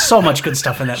 Oh, so much good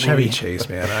stuff in that Chevy movie. Chase,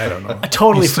 man, I don't know. I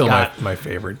totally He's still forgot. my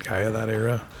favorite guy of that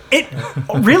era. It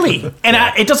really, and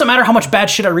it doesn't matter how much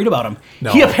bad shit I read about him.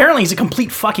 No. He apparently is a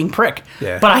complete fucking prick.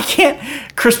 Yeah. But I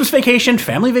can't. Christmas Vacation,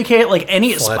 Family Vacation, like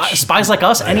any Fletch. Spies Like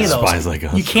Us, any of those. Spies Like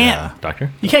Us. You can't. Doctor?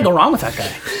 You can't go wrong with that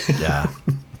guy. Yeah.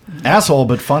 Asshole,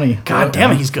 but funny. God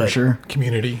damn it, he's good. For sure.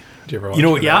 Community. Did you ever watch You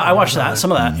know, it? Yeah, I watched that.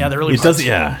 Some of that. Yeah, they're really. It does,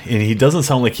 yeah, and he doesn't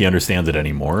sound like he understands it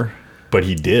anymore, but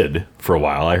he did for a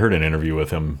while. I heard an interview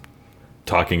with him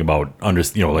talking about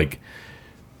like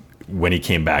when he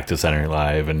came back to Saturday Night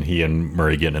Live and he and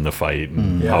Murray getting in the fight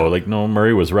and how like no,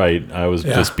 Murray was right. I was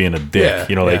just being a dick.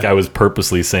 Yeah, Like yeah. I was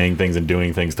purposely saying things and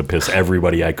doing things to piss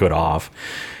everybody I could off.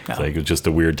 It's like it was just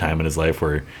a weird time in his life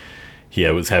where he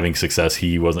was having success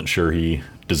he wasn't sure he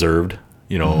deserved.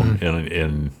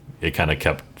 And it kind of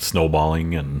kept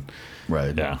snowballing and.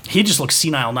 Right. Yeah. He just looks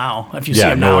senile now. If you Yeah, see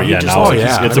him no, now, he yeah, just now looks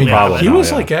it's- like it's a problem. He now, was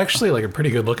yeah. like actually like a pretty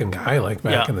good looking guy like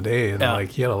back Yeah. in the day, and Yeah. like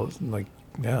he had a like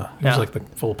he Yeah. was like the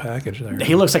full package there.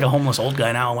 he looks like a homeless old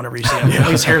guy now. Whenever you see him,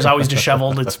 his hair's always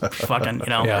disheveled. It's fucking,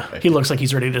 Yeah. He looks like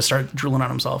he's ready to start drooling on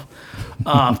himself.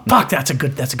 Fuck, that's a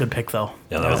good pick though.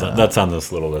 Yeah, that's on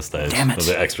this little list. Damn it. Of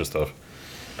the extra stuff.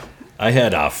 I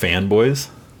had Fanboys.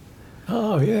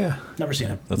 Oh yeah. Never seen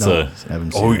him. That's No,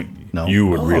 haven't seen it. No. You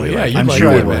would really yeah, like. you'd I'm like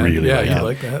sure that, I would. man. really yeah, like you'd it.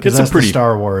 like that. It's a that's pretty the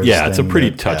Star Wars. Yeah, it's a thing pretty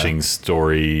that- touching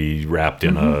story wrapped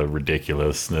in a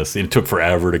ridiculousness. It took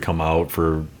forever to come out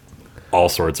for all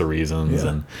sorts of reasons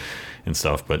Yeah. and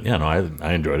stuff. But yeah, no,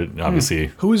 I enjoyed it. Obviously,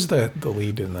 Who is the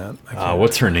lead in that? I can't-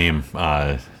 what's her name?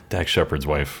 Dax Shepard's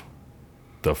wife,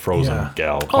 the Frozen Yeah.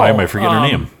 gal. Why am I forgetting her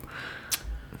name?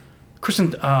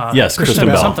 Kristen. Yes, Kristen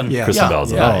Bell. Something. Yeah. Kristen Yeah.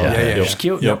 Bell's in Yeah, that. yeah, yeah, She's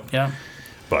cute. Yep. Yeah.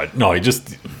 But no, I don't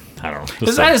know.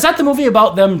 Just Is that the movie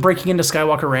about them breaking into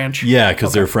Skywalker Ranch? Yeah,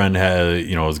 because their friend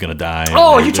was going to die.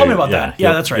 Oh, and you told me about that.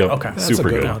 Yeah, that's right. Okay. That's super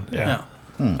a good good. one.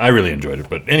 Yeah. I really enjoyed it.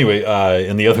 But anyway,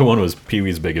 and the other one was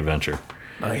Pee-wee's Big Adventure,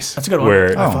 Nice. That's a good one. where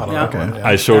Oh, Thought of Yeah. that one, yeah.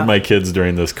 I showed Yeah. my kids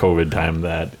during this COVID time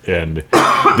and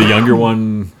the younger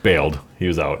one bailed. He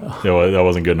was out. That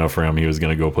wasn't good enough for him. He was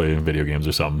going to go play video games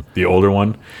or something. The older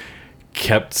one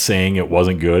kept saying it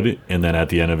wasn't good, and then at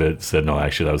the end of it said, no,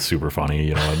 actually that was super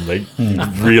funny, and like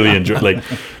really enjoyed, like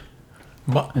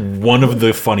one of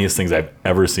the funniest things I've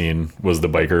ever seen was the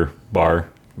biker bar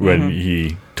when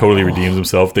he totally redeems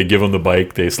himself. They give him the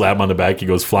bike, they slap him on the back, he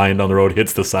goes flying down the road,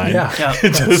 hits the sign. Yeah, Yeah.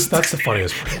 that's the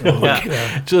funniest part.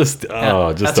 Yeah. Just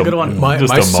that's a good one. My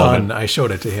just a son, moment. I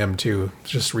showed it to him too,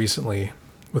 just recently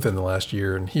within the last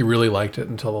year, and he really liked it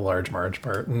until the Large Marge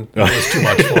part, and it was too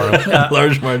much for him.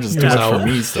 Large Marge is too Yeah. much for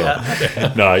me,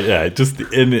 so no, yeah, just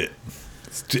in it.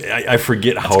 I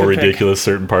forget how a good pick. ridiculous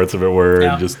certain parts of it were.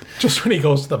 Yeah. And just Just when he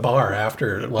goes to the bar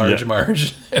after Large Yeah.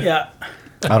 Marge. Yeah.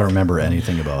 I don't remember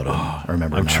anything about him. I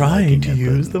remember. I'm not trying liking to it,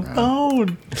 use but, the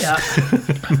phone. Yeah.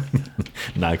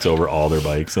 Knocks over all their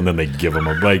bikes, and then they give him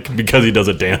a bike because he does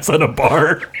a dance on a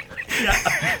bar.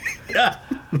 Yeah.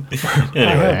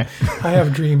 Anyway, I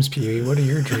have dreams, Pee-wee. What are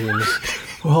your dreams?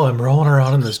 Well, I'm rolling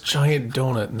around in this giant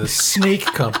donut, and this snake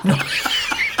comes.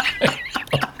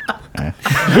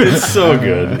 it's so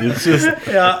good. It's just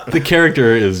the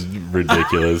character is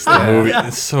ridiculous. The movie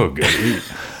is so good.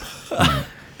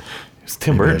 It's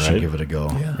Tim Maybe I Burton, should right? give it a go.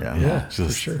 Yeah. Yeah, Just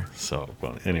for sure. So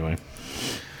well. Anyway,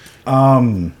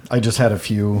 I just had a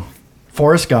few.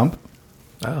 Forrest Gump.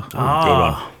 Oh,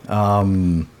 good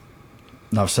one.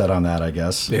 Enough said on that, I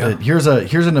guess. Yeah. Here's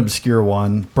an obscure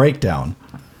one. Breakdown.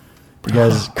 You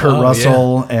guys, Kurt Oh,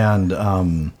 Russell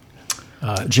and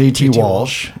J.T.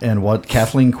 Walsh and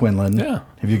Kathleen Quinlan. Yeah.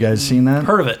 Have you guys seen that?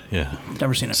 Heard of it. Yeah.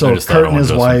 Never seen it. So just thought Kurt I and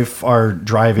his wanted to wife are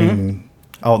driving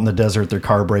out in the desert. Their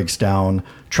car breaks down.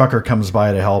 Trucker comes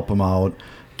by to help them out,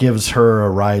 gives her a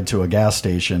ride to a gas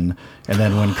station, and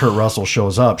then when Kurt Russell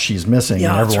shows up, she's missing, Yeah,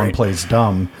 and that's everyone right. plays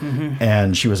dumb,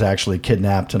 and she was actually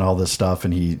kidnapped and all this stuff,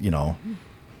 and he, Yeah.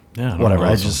 I don't whatever.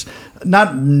 know. I just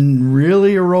not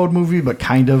really a road movie, but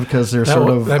kind of because they're that, sort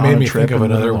of that on made a me trip think of in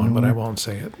the another middle one, but I nowhere. won't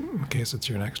say it in case it's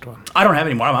your next one. I don't have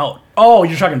any more. I'm out. Oh,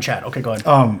 you're talking chat. Okay, go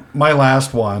ahead. My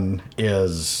last one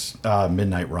is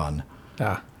Midnight Run.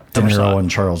 Ah, De Never saw Niro it. and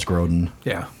Charles Grodin.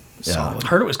 yeah. Yeah. Solid.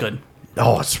 Heard it was good.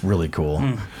 Oh, it's really cool.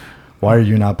 Why are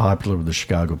you not popular with the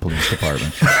Chicago Police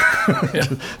Department?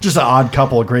 Just an odd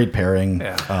couple, great pairing.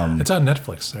 Yeah. It's on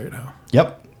Netflix right now.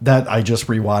 Yep. That I just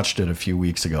rewatched it a few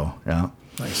weeks ago. Yeah.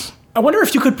 Nice. I wonder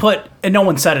if you could put, and no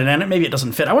one said it, and maybe it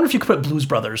doesn't fit. I wonder if you could put Blues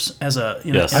Brothers as a,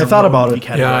 Yes. as a I thought road about movie it.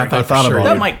 category. Yeah, I thought about sure it.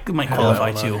 that you'd might have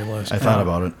qualify that one on too. your list. I thought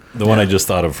about it. The one I just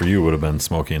thought of for you would have been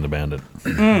Smokey and the Bandit.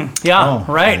 Yeah, Oh,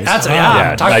 right. nice. That's I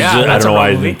that's don't know a why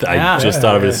road movie. I just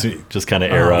thought of it as just kind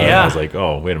of era. And Yeah. I was like,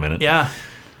 oh, wait a minute. Yeah,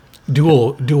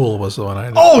 Duel was the one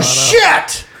I. Oh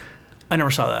shit! I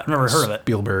never saw that. I never heard of it.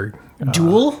 Spielberg.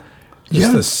 Duel.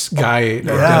 Just this guy,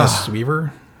 Dennis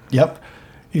Weaver. Yep.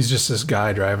 He's just this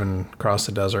guy driving across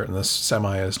the desert, and this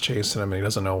semi is chasing him, and he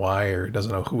doesn't know why or he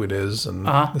doesn't know who it is, and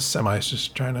the semi is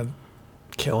just trying to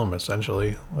kill him,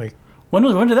 essentially, like When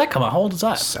did that come out? How old is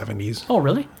that? 70s. Oh,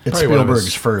 really? It's Probably one of Spielberg's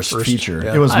his first feature.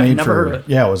 yeah. It was I've made never heard for of it.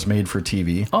 yeah, it was made for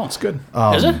TV. Oh, It's good.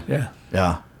 is it? Yeah.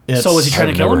 Yeah. So was he trying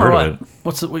I've to kill him never or heard what? of it.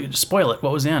 What's the? Wait, spoil it.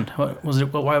 What was the end? What was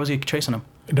it? Why was he chasing him?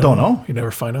 Don't know. You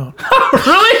never find out.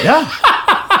 Really? Yeah.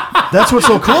 That's what's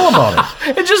so cool about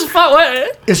it. It just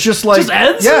what? It's just like Just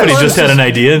ends? Yeah, But he it's just had an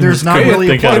idea. And There's not couldn't really a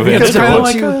think out point of it. because It's it kind of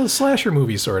puts like you- a slasher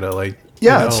movie, sort of like.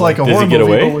 Yeah, you it's know, like a Does he horror get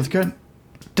movie, away? but with good.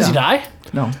 Does he die?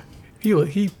 No.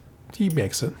 he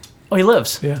makes it. Oh, he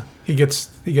lives. Yeah, he gets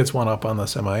one up on the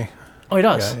semi Oh, he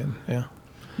does. guy. And, yeah.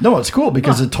 No, it's cool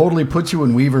because it totally puts you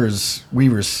in Weaver's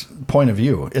point of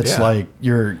view. It's Yeah. like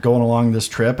you're going along this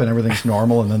trip and everything's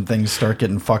normal, and then things start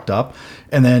getting fucked up,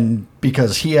 and then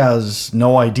because he has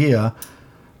no idea.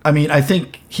 I mean, I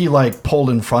think he like pulled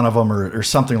in front of him or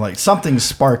something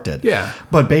sparked it. Yeah.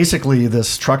 But basically,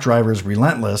 this truck driver is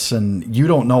relentless, and you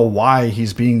don't know why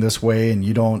he's being this way, and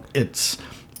you don't.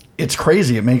 It's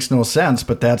crazy. It makes no sense,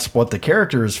 but that's what the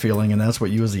character is feeling, and that's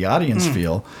what you as the audience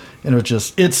feel. And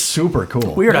it's super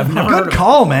cool. Weird. I've never heard Good of it.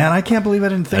 call, man. I can't believe I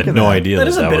didn't I think had of no that. idea That that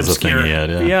is a that bit was a thing obscure. he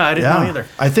had. Yeah, I didn't know either.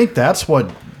 I think that's what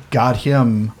got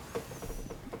him.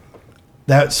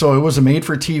 So it was a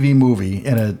made-for-TV movie,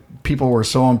 and people were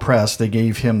so impressed they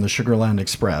gave him the Sugarland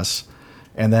Express,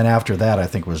 and then after that, I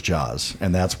think was Jaws,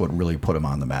 and that's what really put him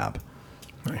on the map.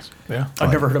 Nice. Yeah.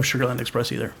 I've never heard of Sugarland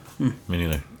Express either. Me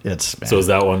neither. It's So is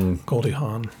that one? Goldie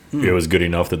Hawn. It was good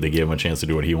enough that they gave him a chance to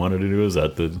do what he wanted to do. Is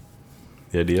that the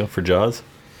idea for Jaws?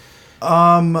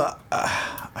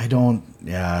 I don't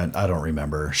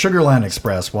remember. Sugarland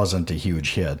Express wasn't a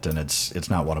huge hit, and it's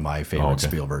not one of my favorite okay.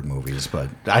 Spielberg movies, but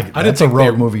I didn't that's a think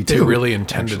road movie too. They really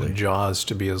intended actually. Jaws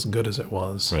to be as good as it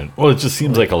was. Right. Well, it just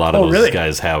seems like a lot of Oh, those really?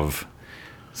 guys have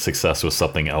success with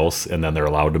something else, and then they're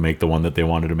allowed to make the one that they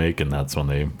wanted to make, and that's when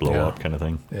they blow Yeah. up, kind of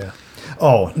thing. Yeah.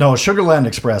 Oh no, Sugarland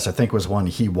Express I think was one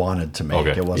he wanted to make.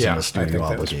 Okay. It wasn't Yeah, a I studio think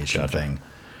that was- obligation gotcha. thing.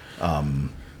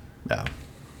 Yeah.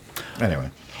 Anyway,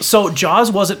 So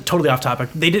Jaws wasn't totally off topic.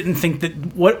 They didn't think that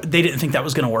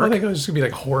was going to work. I think it was just gonna be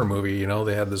like a horror movie. You know,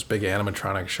 they had this big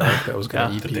animatronic shark that was gonna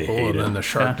Yeah. eat That they people, and hated. then the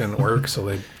shark Yeah. didn't work, so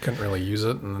they couldn't really use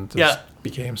it, and it just Yeah.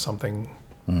 became something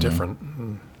Mm-hmm. different.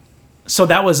 So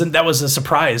that was a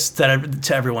surprise to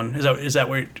everyone. Is that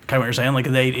kind of what you're saying? Like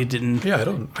it didn't. Yeah, I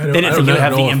don't didn't think it would know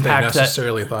have the if impact they that-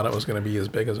 necessarily thought it was going to be as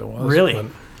big as it was. Really? but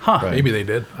Huh. Maybe they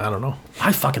did. I don't know.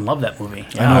 I fucking love that movie.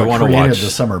 I know I it wanna created watch- the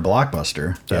summer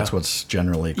blockbuster. That's Yeah. what's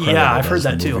generally credited Yeah, I've heard as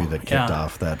that the movie too. that kicked Yeah.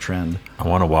 off that trend. I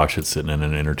want to watch it sitting in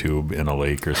an inner tube in a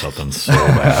lake or something so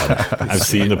bad. I've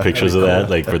seen the pictures of that,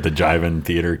 like with the drive-in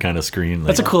theater kind of screen. Like,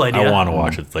 That's a cool idea. I want to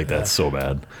watch it like that so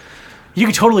bad. You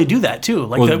could totally do that too.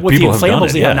 Like Well, with the people have done inflatables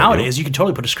it, they have yeah, nowadays, you could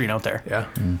totally put a screen out there. Yeah,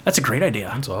 That's a great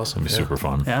idea. it's awesome. It'd be Yeah. super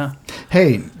fun. Yeah.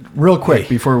 Hey, real quick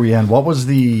before we end, what was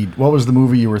the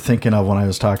movie you were thinking of when I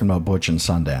was talking about Butch and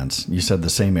Sundance? You said the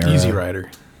same era. Easy Rider.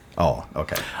 Oh,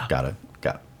 okay, got it.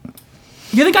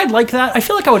 You think I'd like that? I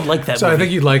feel like I would like that So movie. I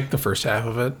think you'd like the first half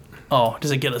of it. Oh,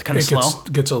 does it get kind of It slow?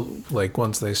 gets like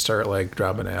once they start like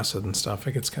dropping acid and stuff,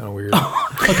 it gets kind of weird.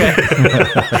 Okay.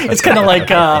 It's kind of like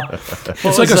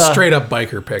It's like a straight up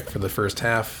biker pick for the first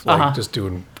half, like just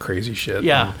doing crazy shit.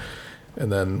 Yeah. And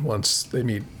then once they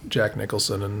meet Jack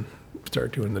Nicholson and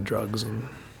start doing the drugs, and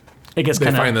it gets they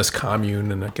kind find of. this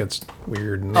commune, and it gets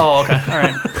weird. And Oh, okay. All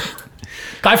right.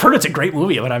 I've heard it's a great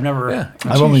movie, but I've never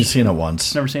I've only seen it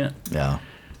once. never seen it. Yeah,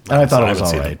 and I thought it was haven't all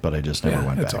seen right, it. but I just never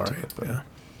went it's back all to right. it. Yeah.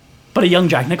 But a young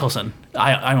Jack Nicholson,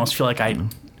 I almost feel like I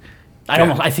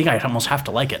think I'd almost have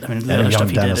to like it. I mean, the And other a stuff young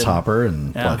he Dennis did. Hopper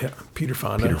and Yeah. what, Yeah. Peter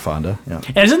Fonda. Peter Fonda. Yeah.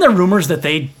 And isn't there rumors that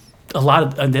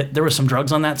that there was some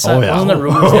drugs on that set? Oh, yeah. Wasn't there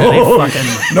rumors that they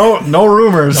fucking No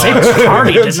rumors. they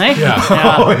partied, didn't they? Yeah.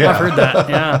 I've heard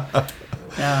that.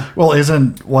 Yeah. Well,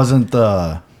 wasn't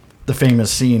the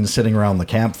famous scene sitting around the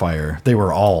campfire? They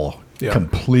were all Yeah.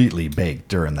 completely baked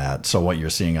during that. So what you're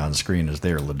seeing on screen is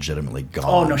they're legitimately gone.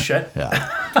 Oh, no shit. Yeah.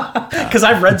 Because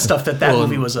I've read stuff that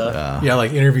movie was a. Yeah,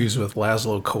 like interviews with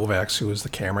Laszlo Kovacs, who was the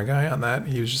camera guy on that.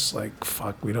 He was just like,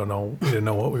 "Fuck, we didn't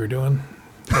know what we were doing."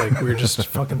 Like we were just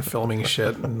fucking filming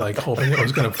shit and like hoping it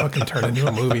was gonna fucking turn into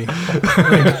a movie.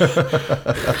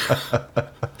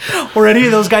 Were any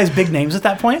of those guys big names at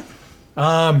that point?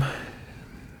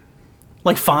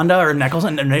 Like Fonda or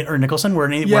Nicholson? Were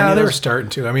any? Yeah, of they were those- starting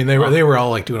to. I mean, they were all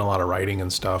like doing a lot of writing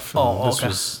and stuff. And Oh, this okay.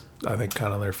 was, I think,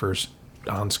 kind of their first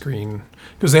on-screen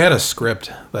because they had a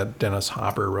script that Dennis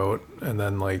Hopper wrote, and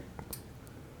then like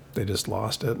they just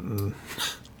lost it and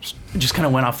It just kind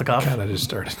of went off the cuff. kind of just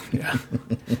started. Yeah,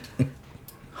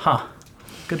 Huh.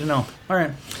 Good to know. All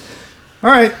right. All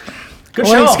right. Good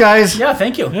Well, show. thanks, guys. Yeah,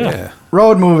 thank you. yeah,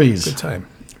 Road movies. good time.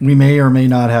 We may or may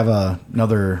not have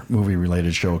another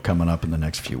movie-related show coming up in the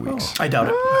next few weeks. I doubt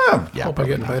it. Yeah, Hope I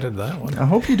get invited to that one. I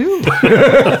hope you do.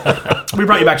 We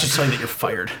brought you back just to tell you that you're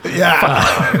fired.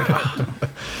 Yeah.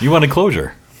 You wanted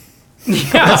closure.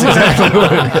 That's exactly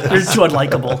what it is. You're too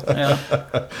unlikable.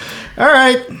 Yeah. All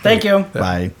right. Thank you.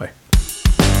 Bye. Bye.